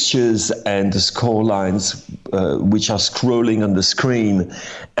fixtures and the score lines which are scrolling on the screen,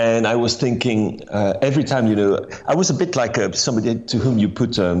 and I was thinking every time, I was a bit like somebody to whom you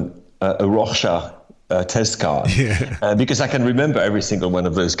put a Rorschach test card, because I can remember every single one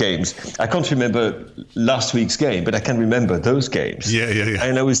of those games. I can't remember last week's game, but I can remember those games. Yeah.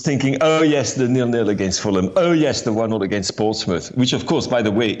 And I was thinking, oh yes, the 0-0 against Fulham. Oh yes, the 1-0 against Portsmouth, which of course, by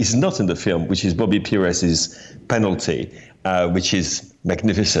the way, is not in the film, which is Bobby Perez's penalty, which is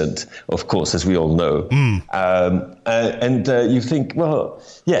magnificent, of course, as we all know. And you think, well,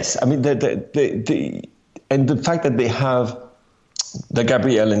 yes, and the fact that they have, the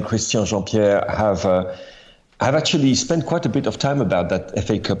Gabriel and Christian Jean-Pierre have actually spent quite a bit of time about that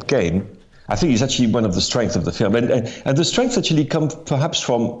FA Cup game. I think it's actually one of the strengths of the film. And the strengths actually come perhaps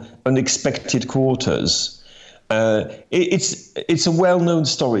from unexpected quarters. It's a well-known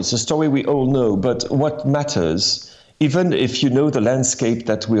story. It's a story we all know. But what matters, even if you know the landscape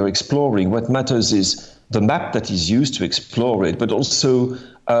that we are exploring, what matters is the map that is used to explore it, but also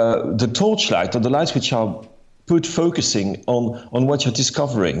the torchlight, or the lights which are put focusing on what you're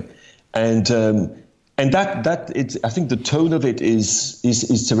discovering, and that it's, I think the tone of it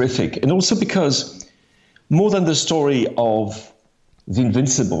is terrific, and also because more than the story of the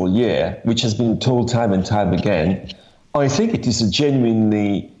Invincible year, which has been told time and time again, I think it is a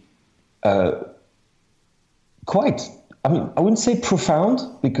genuinely quite, I wouldn't say profound,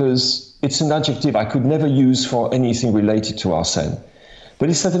 because it's an adjective I could never use for anything related to Arsene, but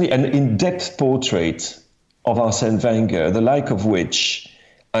it's certainly an in-depth portrait of Arsene Wenger, the like of which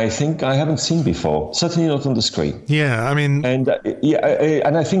I think I haven't seen before. Certainly not on the screen. Yeah, I mean, and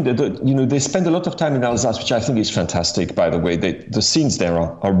and I think that they spend a lot of time in Alsace, which I think is fantastic. By the way, the scenes there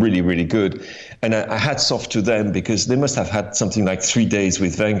are really, really good, and I hats off to them because they must have had something like 3 days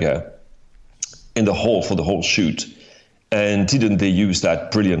with Wenger in the hall for the whole shoot, and didn't they use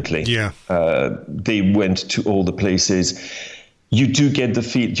that brilliantly? Yeah, they went to all the places. You do get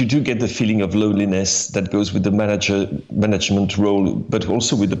the feeling of loneliness that goes with the management role, but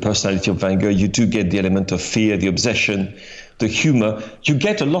also with the personality of Wenger. You do get the element of fear, the obsession, the humor. You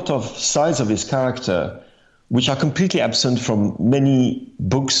get a lot of sides of his character which are completely absent from many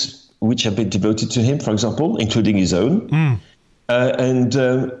books which have been devoted to him, for example, including his own. And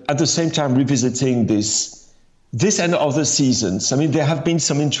at the same time revisiting this and other seasons. I mean, there have been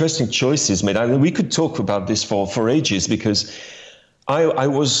some interesting choices made. I mean, we could talk about this for ages because I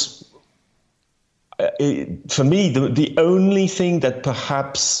was, for me, the only thing that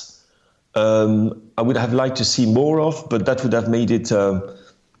perhaps I would have liked to see more of, but that would have made it a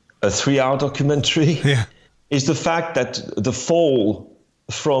 3-hour documentary, is the fact that the fall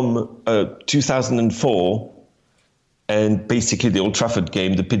from 2004 and basically the Old Trafford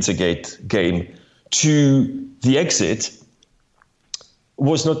game, the Pizzagate game, to the exit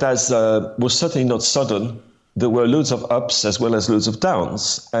was certainly not sudden. There were loads of ups as well as loads of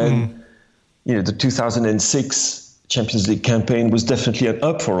downs. And, the 2006 Champions League campaign was definitely an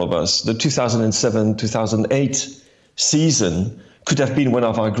up for all of us. The 2007-2008 season could have been one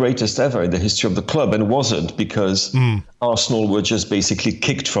of our greatest ever in the history of the club and wasn't because Arsenal were just basically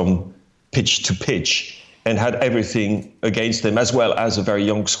kicked from pitch to pitch and had everything against them, as well as a very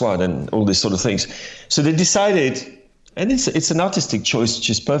young squad and all these sort of things. So they decided, and it's an artistic choice, which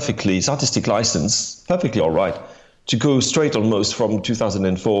is it's artistic license, perfectly all right, to go straight almost from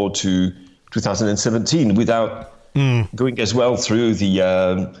 2004 to 2017 without going as well through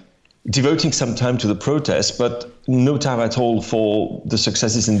the devoting some time to the protest, but no time at all for the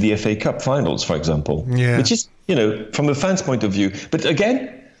successes in the FA Cup finals, for example. Yeah. Which is, from a fan's point of view. But again,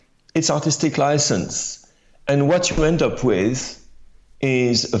 it's artistic license. And what you end up with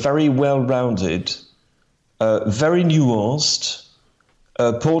is a very well-rounded, very nuanced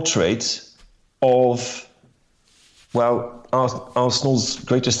portrait of, Arsenal's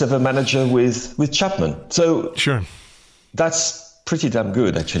greatest ever manager with Chapman. So sure, that's pretty damn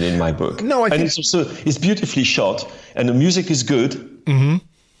good, actually, in my book. No, and it's beautifully shot, and the music is good. Mm-hmm.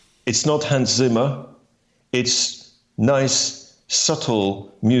 It's not Hans Zimmer. It's nice,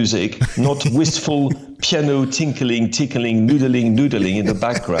 subtle music, not wistful piano tinkling, noodling in the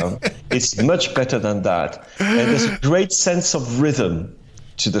background. It's much better than that. And there's a great sense of rhythm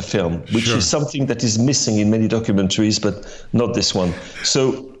to the film, which is something that is missing in many documentaries, but not this one.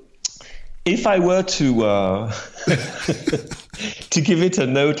 So if I were to to give it a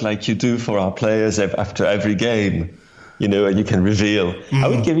note like you do for our players after every game, and you can reveal, I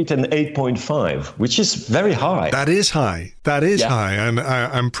would give it an 8.5, which is very high. That is high. That is high. And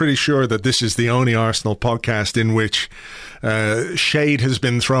I'm pretty sure that this is the only Arsenal podcast in which shade has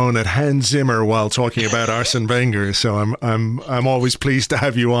been thrown at Hans Zimmer while talking about Arsene Wenger. So I'm always pleased to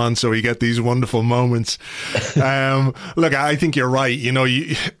have you on, so we get these wonderful moments. Look, I think you're right.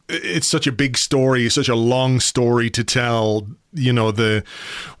 It's such a big story, such a long story to tell. Where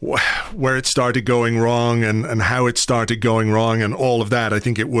it started going wrong and how it started going wrong and all of that. I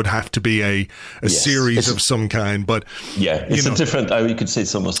think it would have to be a series of some kind. But it's a different. You could say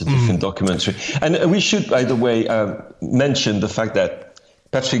it's almost a different documentary. And we should, by the way, mention the fact that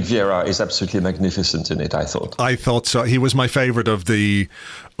Patrick Vieira is absolutely magnificent in it. I thought so. He was my favorite of the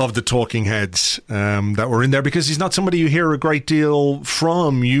talking heads that were in there, because he's not somebody you hear a great deal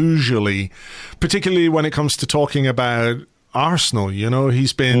from usually, particularly when it comes to talking about Arsenal.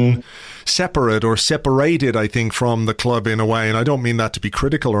 He's been separated, I think, from the club in a way, and I don't mean that to be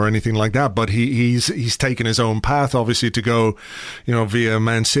critical or anything like that, but he's taken his own path, obviously, to go, via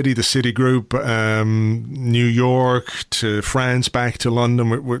Man City, the City Group, New York to France, back to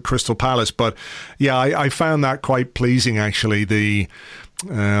London with Crystal Palace. But I found that quite pleasing, actually. The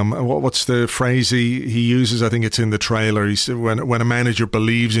what's the phrase he uses? I think it's in the trailer. He said, when a manager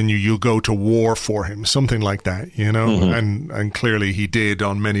believes in you, you'll go to war for him, something like that, and clearly he did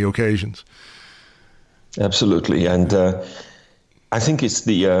on many occasions. Absolutely. And I think it's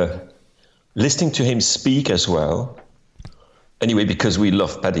the listening to him speak as well. Anyway, because we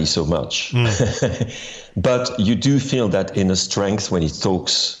love Paddy so much. But you do feel that inner strength when he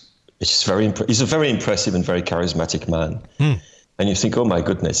talks. He's a very impressive and very charismatic man. And you think, oh my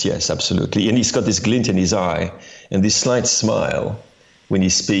goodness, yes, absolutely. And he's got this glint in his eye and this slight smile when he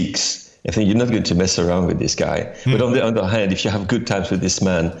speaks. I think you're not going to mess around with this guy. But on the other hand, if you have good times with this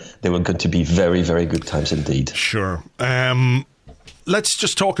man, they were going to be very, very good times indeed. Sure. Let's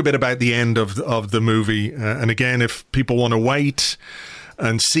just talk a bit about the end of the movie. And again, if people want to wait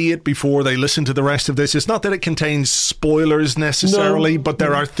and see it before they listen to the rest of this, it's not that it contains spoilers necessarily, but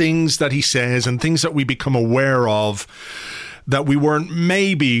there are things that he says and things that we become aware of that we weren't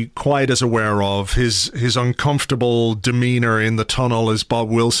maybe quite as aware of. His uncomfortable demeanour in the tunnel as Bob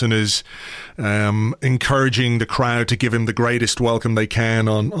Wilson is encouraging the crowd to give him the greatest welcome they can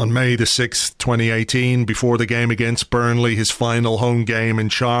on May the 6th, 2018, before the game against Burnley, his final home game in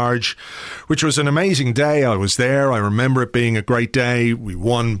charge, which was an amazing day. I was there. I remember it being a great day. We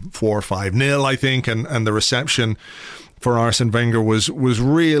won 4-5-0, I think, and the reception for Arsene Wenger was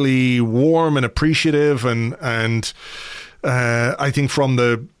really warm and appreciative, and I think from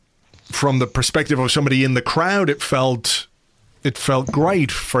the perspective of somebody in the crowd, it felt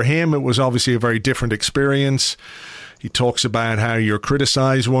great. For him, it was obviously a very different experience. He talks about how you're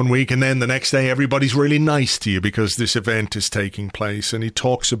criticised one week and then the next day everybody's really nice to you because this event is taking place. And he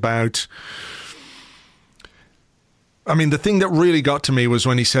talks about, I mean, the thing that really got to me was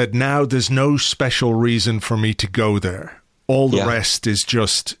when he said, now there's no special reason for me to go there. All the rest is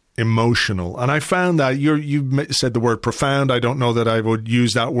just emotional. And I found that you said the word profound. I don't know that I would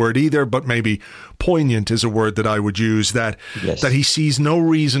use that word either, but maybe poignant is a word that I would use, that he sees no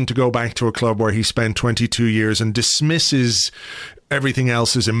reason to go back to a club where he spent 22 years and dismisses everything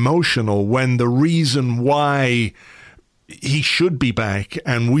else as emotional, when the reason why he should be back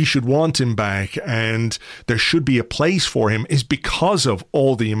and we should want him back and there should be a place for him is because of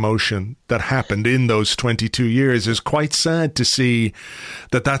all the emotion that happened in those 22 years. It's quite sad to see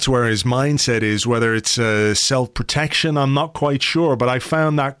that that's where his mindset is, whether it's self-protection, I'm not quite sure, but I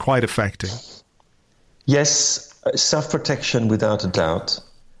found that quite affecting. Yes, self-protection without a doubt.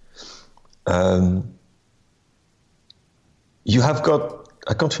 You have got,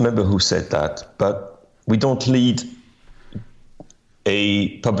 I can't remember who said that, but we don't lead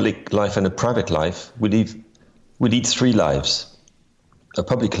a public life and a private life. We lead three lives: a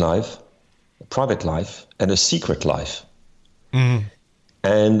public life, a private life, and a secret life. Mm.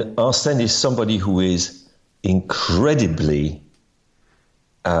 And Arsene is somebody who is incredibly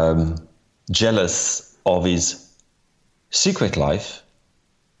jealous of his secret life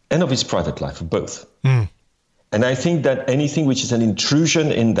and of his private life, both. Mm. And I think that anything which is an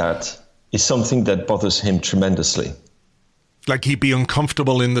intrusion in that is something that bothers him tremendously. Like he'd be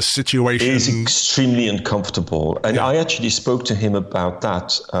uncomfortable in the situation. He's extremely uncomfortable. And I actually spoke to him about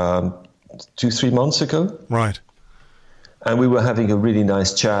that 2-3 months ago. Right. And we were having a really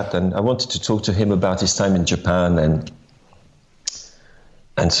nice chat, and I wanted to talk to him about his time in Japan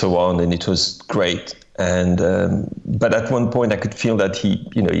and so on, and it was great. And but at one point I could feel that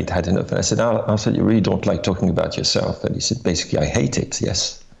he'd had enough. And I said, Arthur, you really don't like talking about yourself? And he said, basically, I hate it,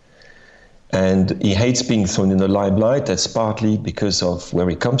 yes. And he hates being thrown in the limelight. That's partly because of where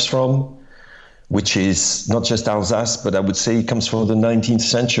he comes from, which is not just Alsace, but I would say he comes from the 19th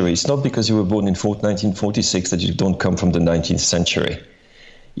century. It's not because you were born in 1946 that you don't come from the 19th century.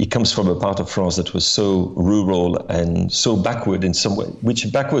 He comes from a part of France that was so rural and so backward in some way,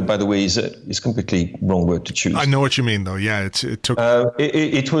 which backward, by the way, is completely wrong word to choose. I know what you mean, though. Yeah, it took...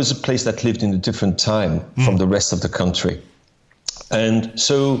 It was a place that lived in a different time from the rest of the country. And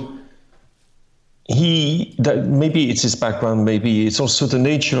so... maybe it's his background, maybe it's also the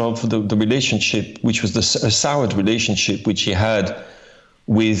nature of the relationship, which was a soured relationship which he had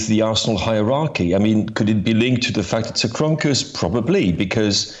with the Arsenal hierarchy. I mean, could it be linked to the fact it's a Kronkers? Probably,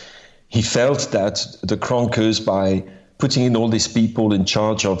 because he felt that the Kronkers, by putting in all these people in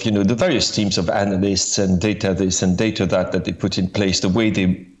charge of, the various teams of analysts and data this and data that they put in place, the way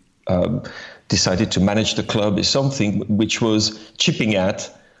they decided to manage the club is something which was chipping at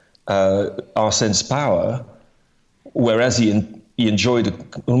Arsene's power, whereas he enjoyed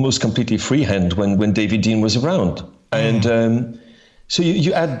almost completely free hand when David Dein was around. And so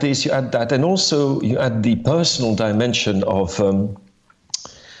you add this, you add that, and also you add the personal dimension of the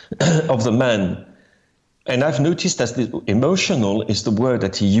man. And I've noticed that the emotional is the word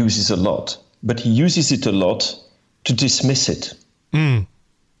that he uses a lot, but he uses it a lot to dismiss it. Mm.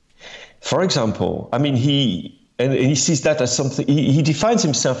 For example, I mean, he sees that as something. He defines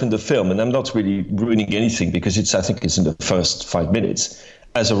himself in the film, and I'm not really ruining anything because I think it's in the first 5 minutes,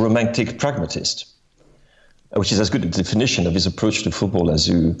 as a romantic pragmatist, which is as good a definition of his approach to football as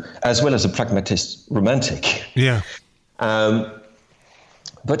well as a pragmatist romantic. Yeah.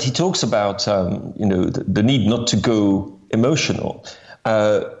 But he talks about the need not to go emotional,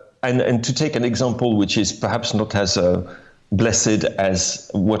 and to take an example which is perhaps not as blessed as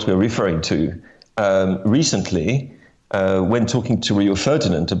what we're referring to. Recently, when talking to Rio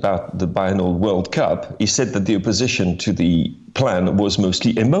Ferdinand about the biennial World Cup, he said that the opposition to the plan was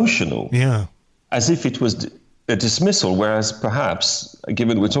mostly emotional. Yeah. As if it was a dismissal, whereas perhaps,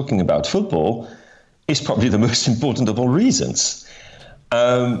 given we're talking about football, is probably the most important of all reasons.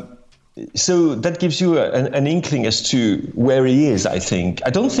 So that gives you an inkling as to where he is, I think. I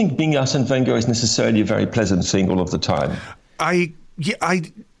don't think being Arsene Wenger is necessarily a very pleasant thing all of the time. I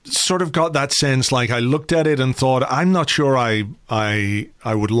sort of got that sense. Like, I looked at it and thought, I'm not sure I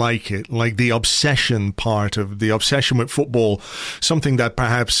would like it. Like the obsession part of the obsession with football, something that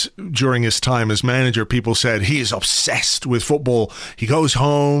perhaps during his time as manager, people said he is obsessed with football. He goes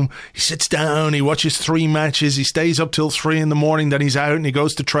home, he sits down, he watches 3 matches, he stays up till 3 a.m, then he's out and he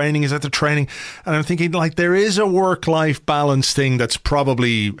goes to training, he's at the training. And I'm thinking, like, there is a work-life balance thing that's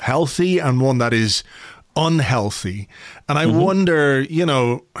probably healthy and one that is unhealthy. And I wonder,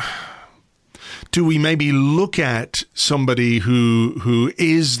 do we maybe look at somebody who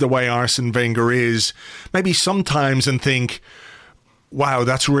is the way Arsene Wenger is, maybe sometimes, and think, wow,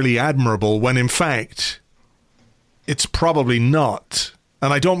 that's really admirable, when in fact it's probably not.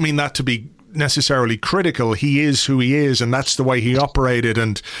 And I don't mean that to be necessarily critical. He is who he is, and that's the way he operated.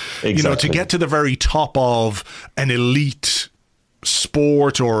 And exactly. To get to the very top of an elite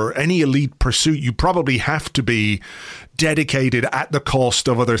sport or any elite pursuit, you probably have to be dedicated at the cost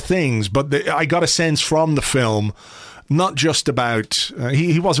of other things. But I got a sense from the film, not just about,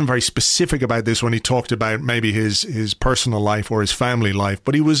 he wasn't very specific about this when he talked about maybe his personal life or his family life,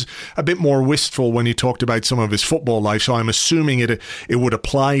 but he was a bit more wistful when he talked about some of his football life. So I'm assuming it would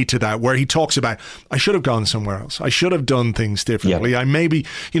apply to that, where he talks about, I should have gone somewhere else. I should have done things differently. Yeah. I maybe,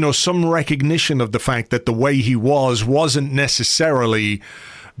 some recognition of the fact that the way he wasn't necessarily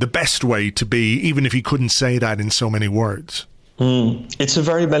the best way to be, even if he couldn't say that in so many words. It's a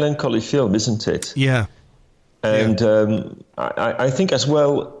very melancholy film, isn't it? Yeah. And I think as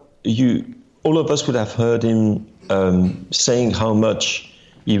well, all of us would have heard him saying how much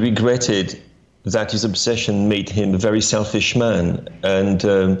he regretted that his obsession made him a very selfish man, and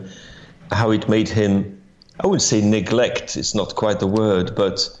how it made him, I would say neglect, it's not quite the word,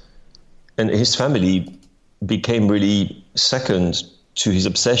 and his family became really second to his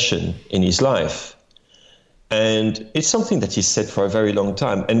obsession in his life. And it's something that he said for a very long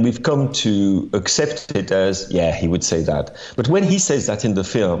time. And we've come to accept it as, yeah, he would say that. But when he says that in the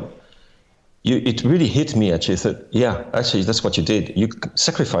film, it really hit me, actually. I thought, yeah, actually, that's what you did. You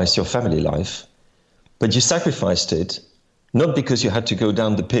sacrificed your family life, but you sacrificed it not because you had to go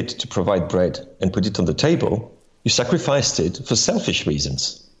down the pit to provide bread and put it on the table. You sacrificed it for selfish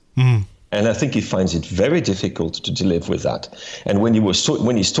reasons. And I think he finds it very difficult to live with that. And when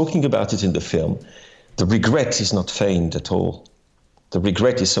he's talking about it in the film, the regret is not feigned at all. The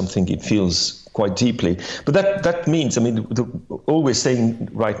regret is something he feels quite deeply. But that means, all we're saying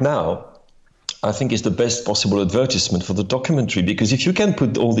right now, I think, is the best possible advertisement for the documentary, because if you can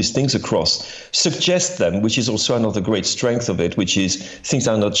put all these things across, suggest them, which is also another great strength of it, which is things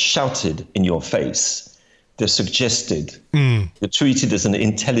are not shouted in your face. They're suggested. You're treated as an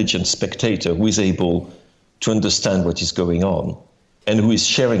intelligent spectator who is able to understand what is going on, and who is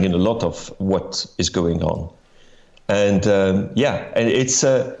sharing in a lot of what is going on. And and it's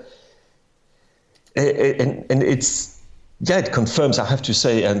it confirms, I have to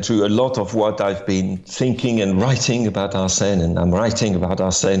say, Andrew, a lot of what I've been thinking and writing about Arsene, and I'm writing about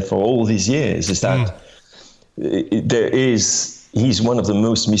Arsene for all these years, is that he's one of the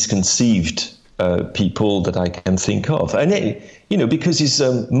most misconceived people that I can think of. And, because his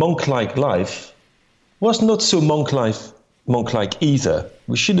monk-like life was not so monk-like either.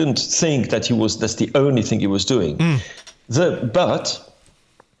 We shouldn't think that that's the only thing he was doing. But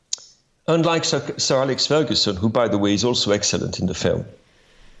unlike Sir Alex Ferguson, who, by the way, is also excellent in the film,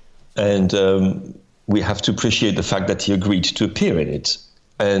 and we have to appreciate the fact that he agreed to appear in it.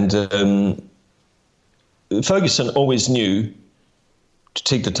 And Ferguson always knew to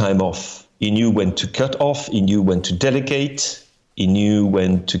take the time off. He knew when to cut off. He knew when to delegate. He knew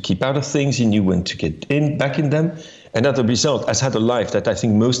when to keep out of things. He knew when to get back in them. And as a result, has had a life that I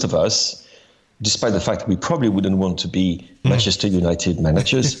think most of us, despite the fact that we probably wouldn't want to be Manchester United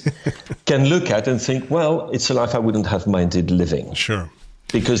managers, can look at and think, well, it's a life I wouldn't have minded living. Sure.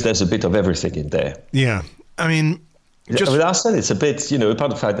 Because there's a bit of everything in there. Yeah. With Arsenal, it's a bit, apart from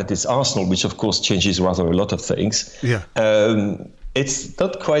the fact that it's Arsenal, which of course changes rather a lot of things. Yeah. It's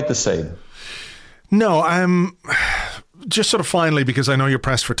not quite the same. No, just sort of finally, because I know you're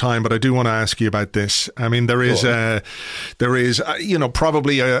pressed for time, but I do want to ask you about this. I mean, there is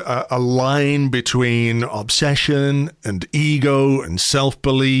probably a line between obsession and ego and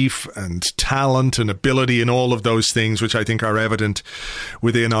self-belief and talent and ability and all of those things, which I think are evident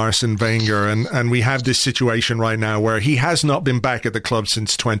within Arsene Wenger. And we have this situation right now where he has not been back at the club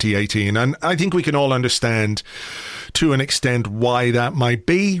since 2018. And I think we can all understand to an extent why that might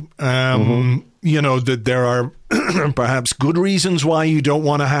be. That there are perhaps good reasons why you don't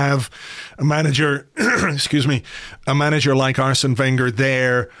want to have a manager, a manager like Arsene Wenger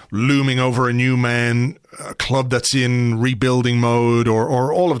there looming over a new man, a club that's in rebuilding mode,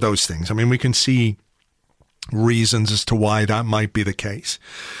 or all of those things. I mean, we can see reasons as to why that might be the case.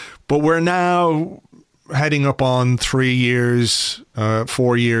 But we're now heading up on 4 years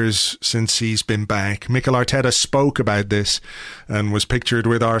since he's been back. Mikel Arteta spoke about this and was pictured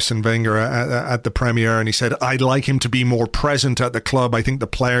with Arsene Wenger at the premiere, and he said, I'd like him to be more present at the club. I think the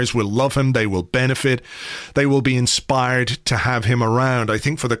players will love him. They will benefit. They will be inspired to have him around. I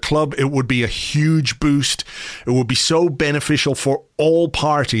think for the club, it would be a huge boost. It would be so beneficial for all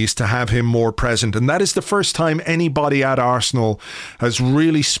parties to have him more present. And that is the first time anybody at Arsenal has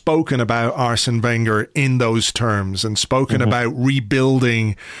really spoken about Arsene Wenger in those terms and spoken about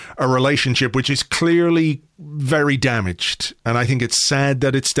rebuilding a relationship which is clearly very damaged. And I think it's sad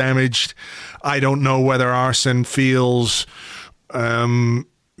that it's damaged. I don't know whether Arsene feels,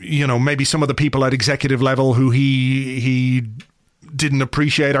 maybe some of the people at executive level who he didn't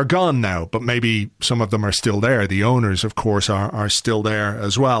appreciate are gone now, but maybe some of them are still there. The owners, of course, are still there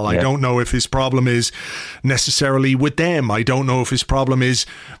as well. Yeah. I don't know if his problem is necessarily with them. I don't know if his problem is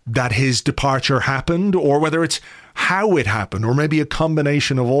that his departure happened, or whether it's how it happened, or maybe a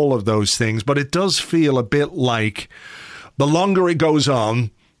combination of all of those things. But it does feel a bit like the longer it goes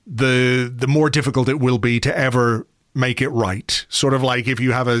on, the more difficult it will be to ever make it right. Sort of like if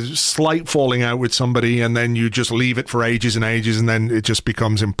you have a slight falling out with somebody and then you just leave it for ages and ages, and then it just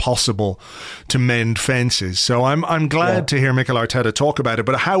becomes impossible to mend fences. So I'm glad to hear Mikel Arteta talk about it.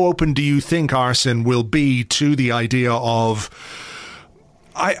 But how open do you think Arsene will be to the idea of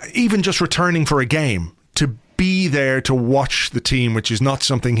even just returning for a game, to be there to watch the team, which is not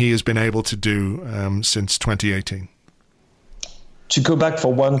something he has been able to do since 2018? To go back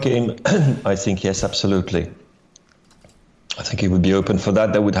for one game, I think yes, absolutely. I think he would be open for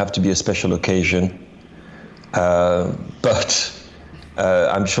that. There would have to be a special occasion. But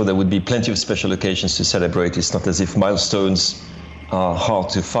I'm sure there would be plenty of special occasions to celebrate. It's not as if milestones are hard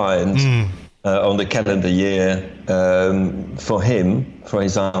to find on the calendar year for him, for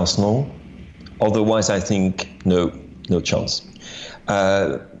his Arsenal. Otherwise, I think no chance.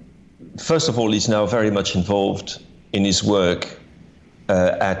 First of all, he's now very much involved in his work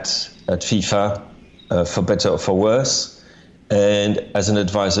at FIFA, for better or for worse. And as an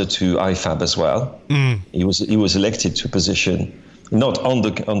advisor to IFAB as well. He was elected to a position, not on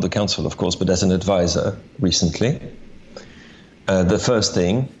the council, of course, but as an advisor recently. The first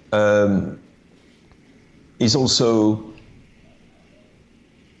thing is also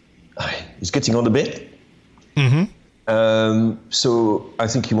he's getting on a bit. So I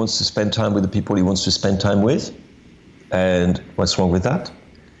think he wants to spend time with the people he wants to spend time with, and what's wrong with that?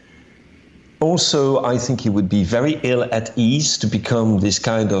 Also, I think he would be very ill at ease to become this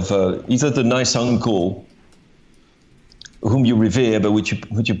kind of either the nice uncle whom you revere, but which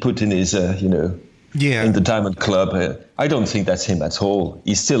you put in his, in the Diamond Club. I don't think that's him at all.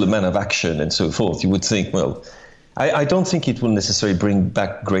 He's still a man of action and so forth. You would think, well, I don't think it will necessarily bring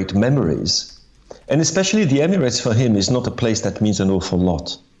back great memories. And especially the Emirates for him is not a place that means an awful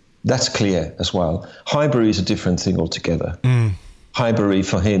lot. That's clear as well. Highbury is a different thing altogether. Highbury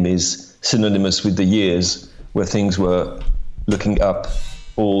for him is synonymous with the years where things were looking up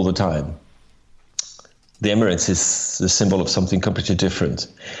all the time. The Emirates is the symbol of something completely different.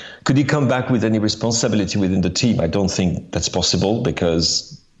 Could he come back with any responsibility within the team? I don't think that's possible,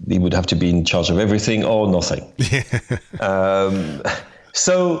 because he would have to be in charge of everything or nothing.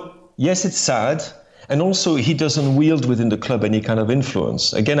 So, yes, it's sad. And also, he doesn't wield within the club any kind of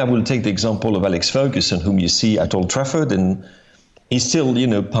influence. Again, I will take the example of Alex Ferguson, whom you see at Old Trafford, and he's still,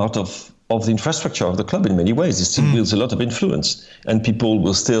 part of the infrastructure of the club in many ways. He still wields a lot of influence, and people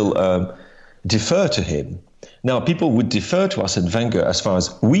will still defer to him. Now, people would defer to Arsene Wenger as far as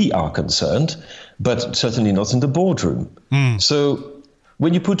we are concerned, but certainly not in the boardroom. So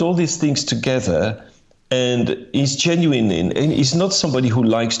when you put all these things together, and he's genuine and he's not somebody who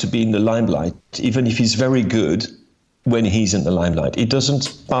likes to be in the limelight, even if he's very good when he's in the limelight. He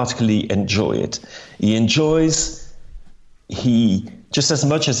doesn't particularly enjoy it. He just as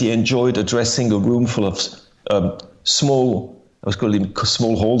much as he enjoyed addressing a room full of small, I was calling them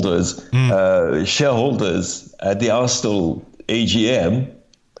small holders, shareholders at the Arsenal AGM,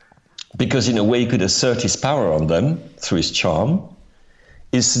 because in a way he could assert his power on them through his charm.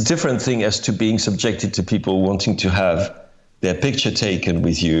 It's a different thing as to being subjected to people wanting to have their picture taken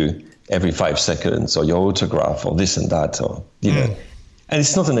with you every 5 seconds, or your autograph, or this and that, or you know. And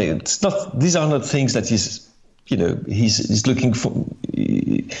it's not. These are not things that he's looking for,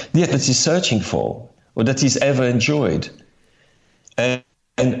 that he's searching for, or that he's ever enjoyed. And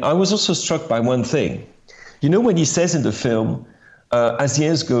I was also struck by one thing. You know, when he says in the film, as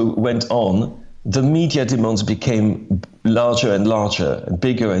years went on, the media demands became larger and larger, and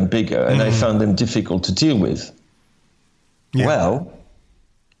bigger, and I found them difficult to deal with. Yeah. Well,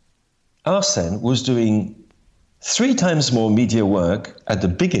 Arsène was doing 3 times more media work at the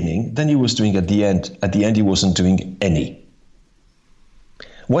beginning than he was doing at the end. At the end, he wasn't doing any.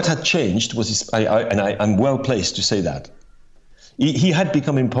 What had changed was I'm well placed to say that. He had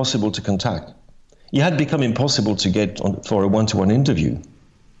become impossible to contact. He had become impossible to get on for a one-to-one interview.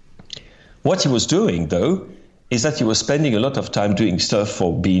 What he was doing, though, is that he was spending a lot of time doing stuff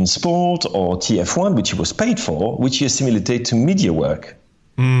for beIN Sport or TF1, which he was paid for, which he assimilated to media work.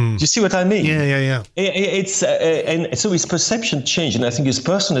 Do you see what I mean? Yeah. It's and so his perception changed, and I think his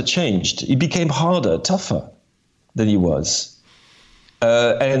persona changed. He became harder, tougher than he was.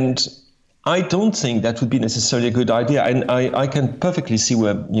 And I don't think that would be necessarily a good idea. And I can perfectly see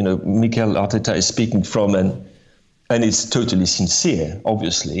where, Mikel Arteta is speaking from, and it's totally sincere,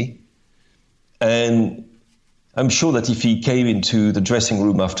 obviously. And I'm sure that if he came into the dressing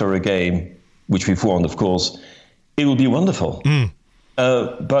room after a game, which we've won, of course, it would be wonderful.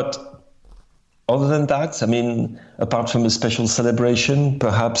 But other than that, I mean, apart from a special celebration,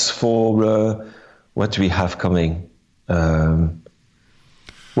 perhaps for what do we have coming?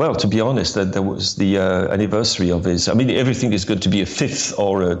 Well, to be honest, that there was the anniversary of his. I mean, everything is going to be a 5th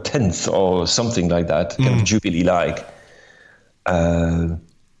or a 10th or something like that, kind of jubilee-like. I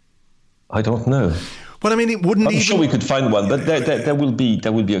don't know. Well, I mean, it wouldn't. I'm sure we could find one, but there will be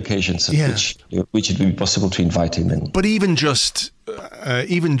occasions at which it would be possible to invite him in. But even just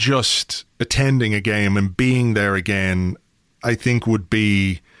attending a game and being there again, I think would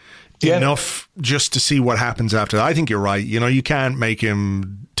be enough just to see what happens after that. I think you're right. You can't make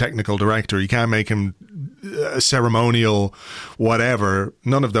him technical director. You can't make him ceremonial, whatever.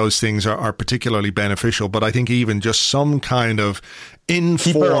 None of those things are particularly beneficial. But I think even just some kind of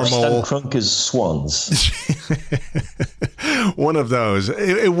informal. Stan Kroenke's swans. One of those.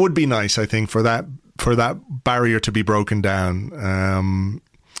 It would be nice, I think, for that barrier to be broken down.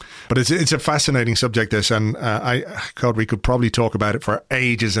 But it's a fascinating subject, this, and we could probably talk about it for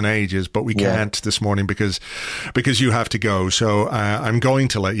ages and ages, but we can't this morning because you have to go. So I'm going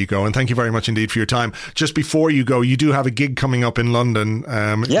to let you go, and thank you very much indeed for your time. Just before you go, you do have a gig coming up in London.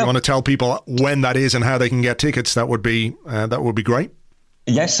 If you want to tell people when that is and how they can get tickets, that would be great.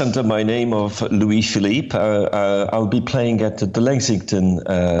 Yes, under my name of Louis-Philippe. I'll be playing at the Lexington,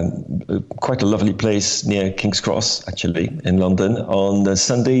 quite a lovely place near King's Cross, actually, in London, on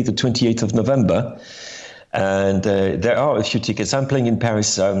Sunday, the 28th of November. And there are a few tickets. I'm playing in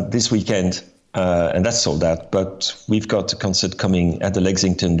Paris this weekend, and that's sold out. But we've got a concert coming at the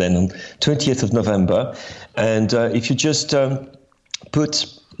Lexington then on 20th of November. And if you just put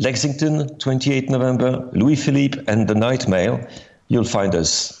Lexington, 28th November, Louis-Philippe, and the Night Mail, you'll find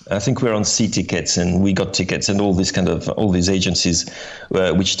us. I think we're on C Tickets, and We Got Tickets, and all these agencies,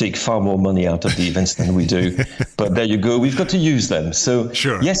 which take far more money out of the events than we do. But there you go. We've got to use them. So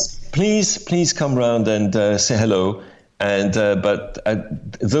sure. Yes, please come round and say hello. And but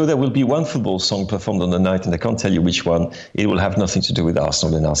though there will be one football song performed on the night, and I can't tell you which one, it will have nothing to do with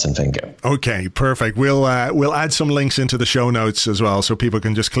Arsenal and Arsène Wenger. Okay, perfect. We'll add some links into the show notes as well, so people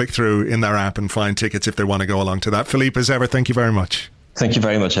can just click through in their app and find tickets if they want to go along to that. Philippe, as ever, thank you very much. Thank you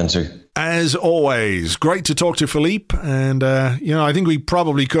very much, Andrew. As always, great to talk to Philippe. And, I think we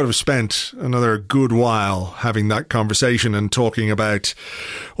probably could have spent another good while having that conversation and talking about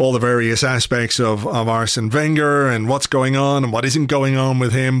all the various aspects of Arsène Wenger and what's going on and what isn't going on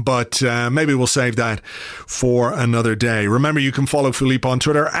with him. But maybe we'll save that for another day. Remember, you can follow Philippe on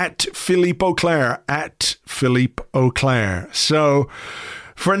Twitter at Philippe Auclair, So,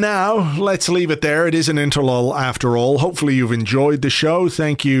 For now, let's leave it there. It is an interlull after all. Hopefully you've enjoyed the show.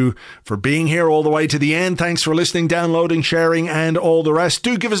 Thank you for being here all the way to the end. Thanks for listening, downloading, sharing, and all the rest.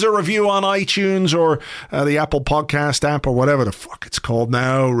 Do give us a review on iTunes or the Apple Podcast app or whatever the fuck it's called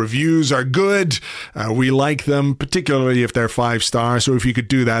now. Reviews are good. We like them, particularly if they're 5 stars. So if you could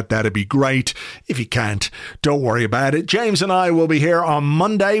do that, that'd be great. If you can't, don't worry about it. James and I will be here on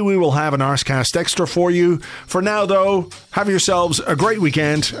Monday. We will have an Arscast Extra for you. For now, though, have yourselves a great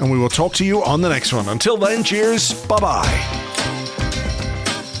weekend. And we will talk to you on the next one. Until then, cheers. Bye-bye.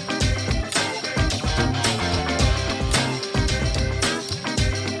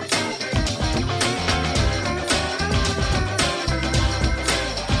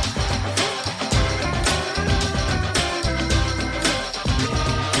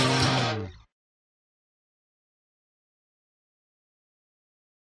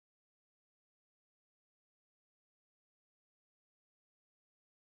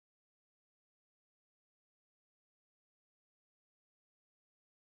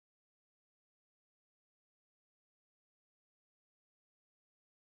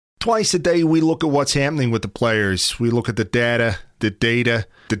 Twice a day, we look at what's happening with the players. We look at the data. We take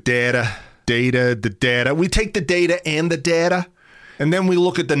the data and the data, and then we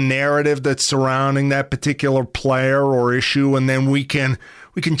look at the narrative that's surrounding that particular player or issue, and then we can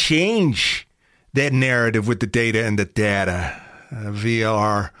change that narrative with the data and the data via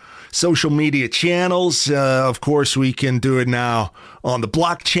our social media channels. Of course, we can do it now on the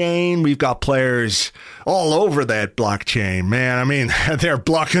blockchain. We've got players all over that blockchain, man. I mean, they're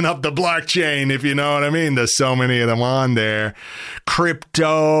blocking up the blockchain, if you know what I mean. There's so many of them on there.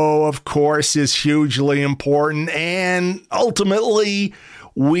 Crypto, of course, is hugely important. And ultimately,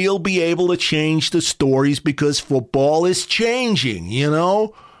 we'll be able to change the stories because football is changing, you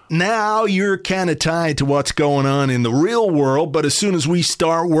know? Now you're kind of tied to what's going on in the real world, but as soon as we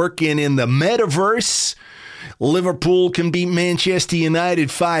start working in the metaverse, Liverpool can beat Manchester United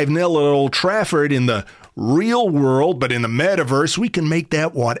 5-0 at Old Trafford in the real world, but in the metaverse, we can make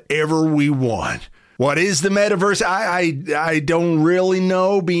that whatever we want. What is the metaverse? I don't really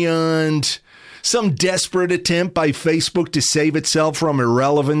know beyond some desperate attempt by Facebook to save itself from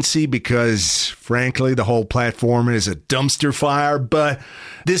irrelevancy because, frankly, the whole platform is a dumpster fire. But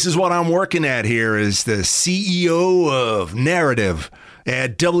this is what I'm working at here as the CEO of Narrative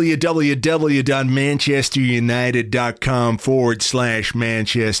at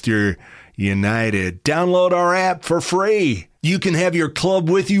www.manchesterunited.com/Manchester United. Download our app for free. You can have your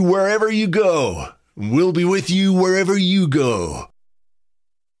club with you wherever you go. We'll be with you wherever you go.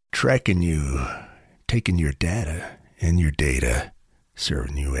 Tracking you, taking your data and your data,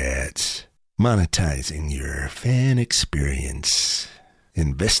 serving you ads, monetizing your fan experience,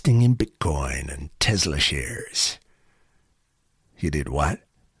 investing in Bitcoin and Tesla shares. You did what?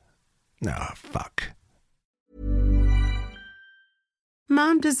 Oh, fuck.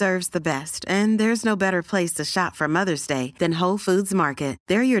 Mom deserves the best, and there's no better place to shop for Mother's Day than Whole Foods Market.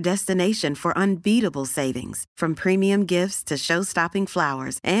 They're your destination for unbeatable savings, from premium gifts to show-stopping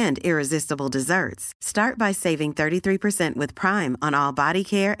flowers and irresistible desserts. Start by saving 33% with Prime on all body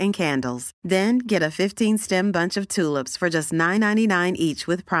care and candles. Then get a 15-stem bunch of tulips for just $9.99 each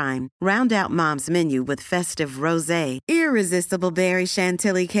with Prime. Round out Mom's menu with festive rosé, irresistible berry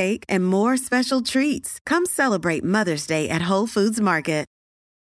chantilly cake, and more special treats. Come celebrate Mother's Day at Whole Foods Market.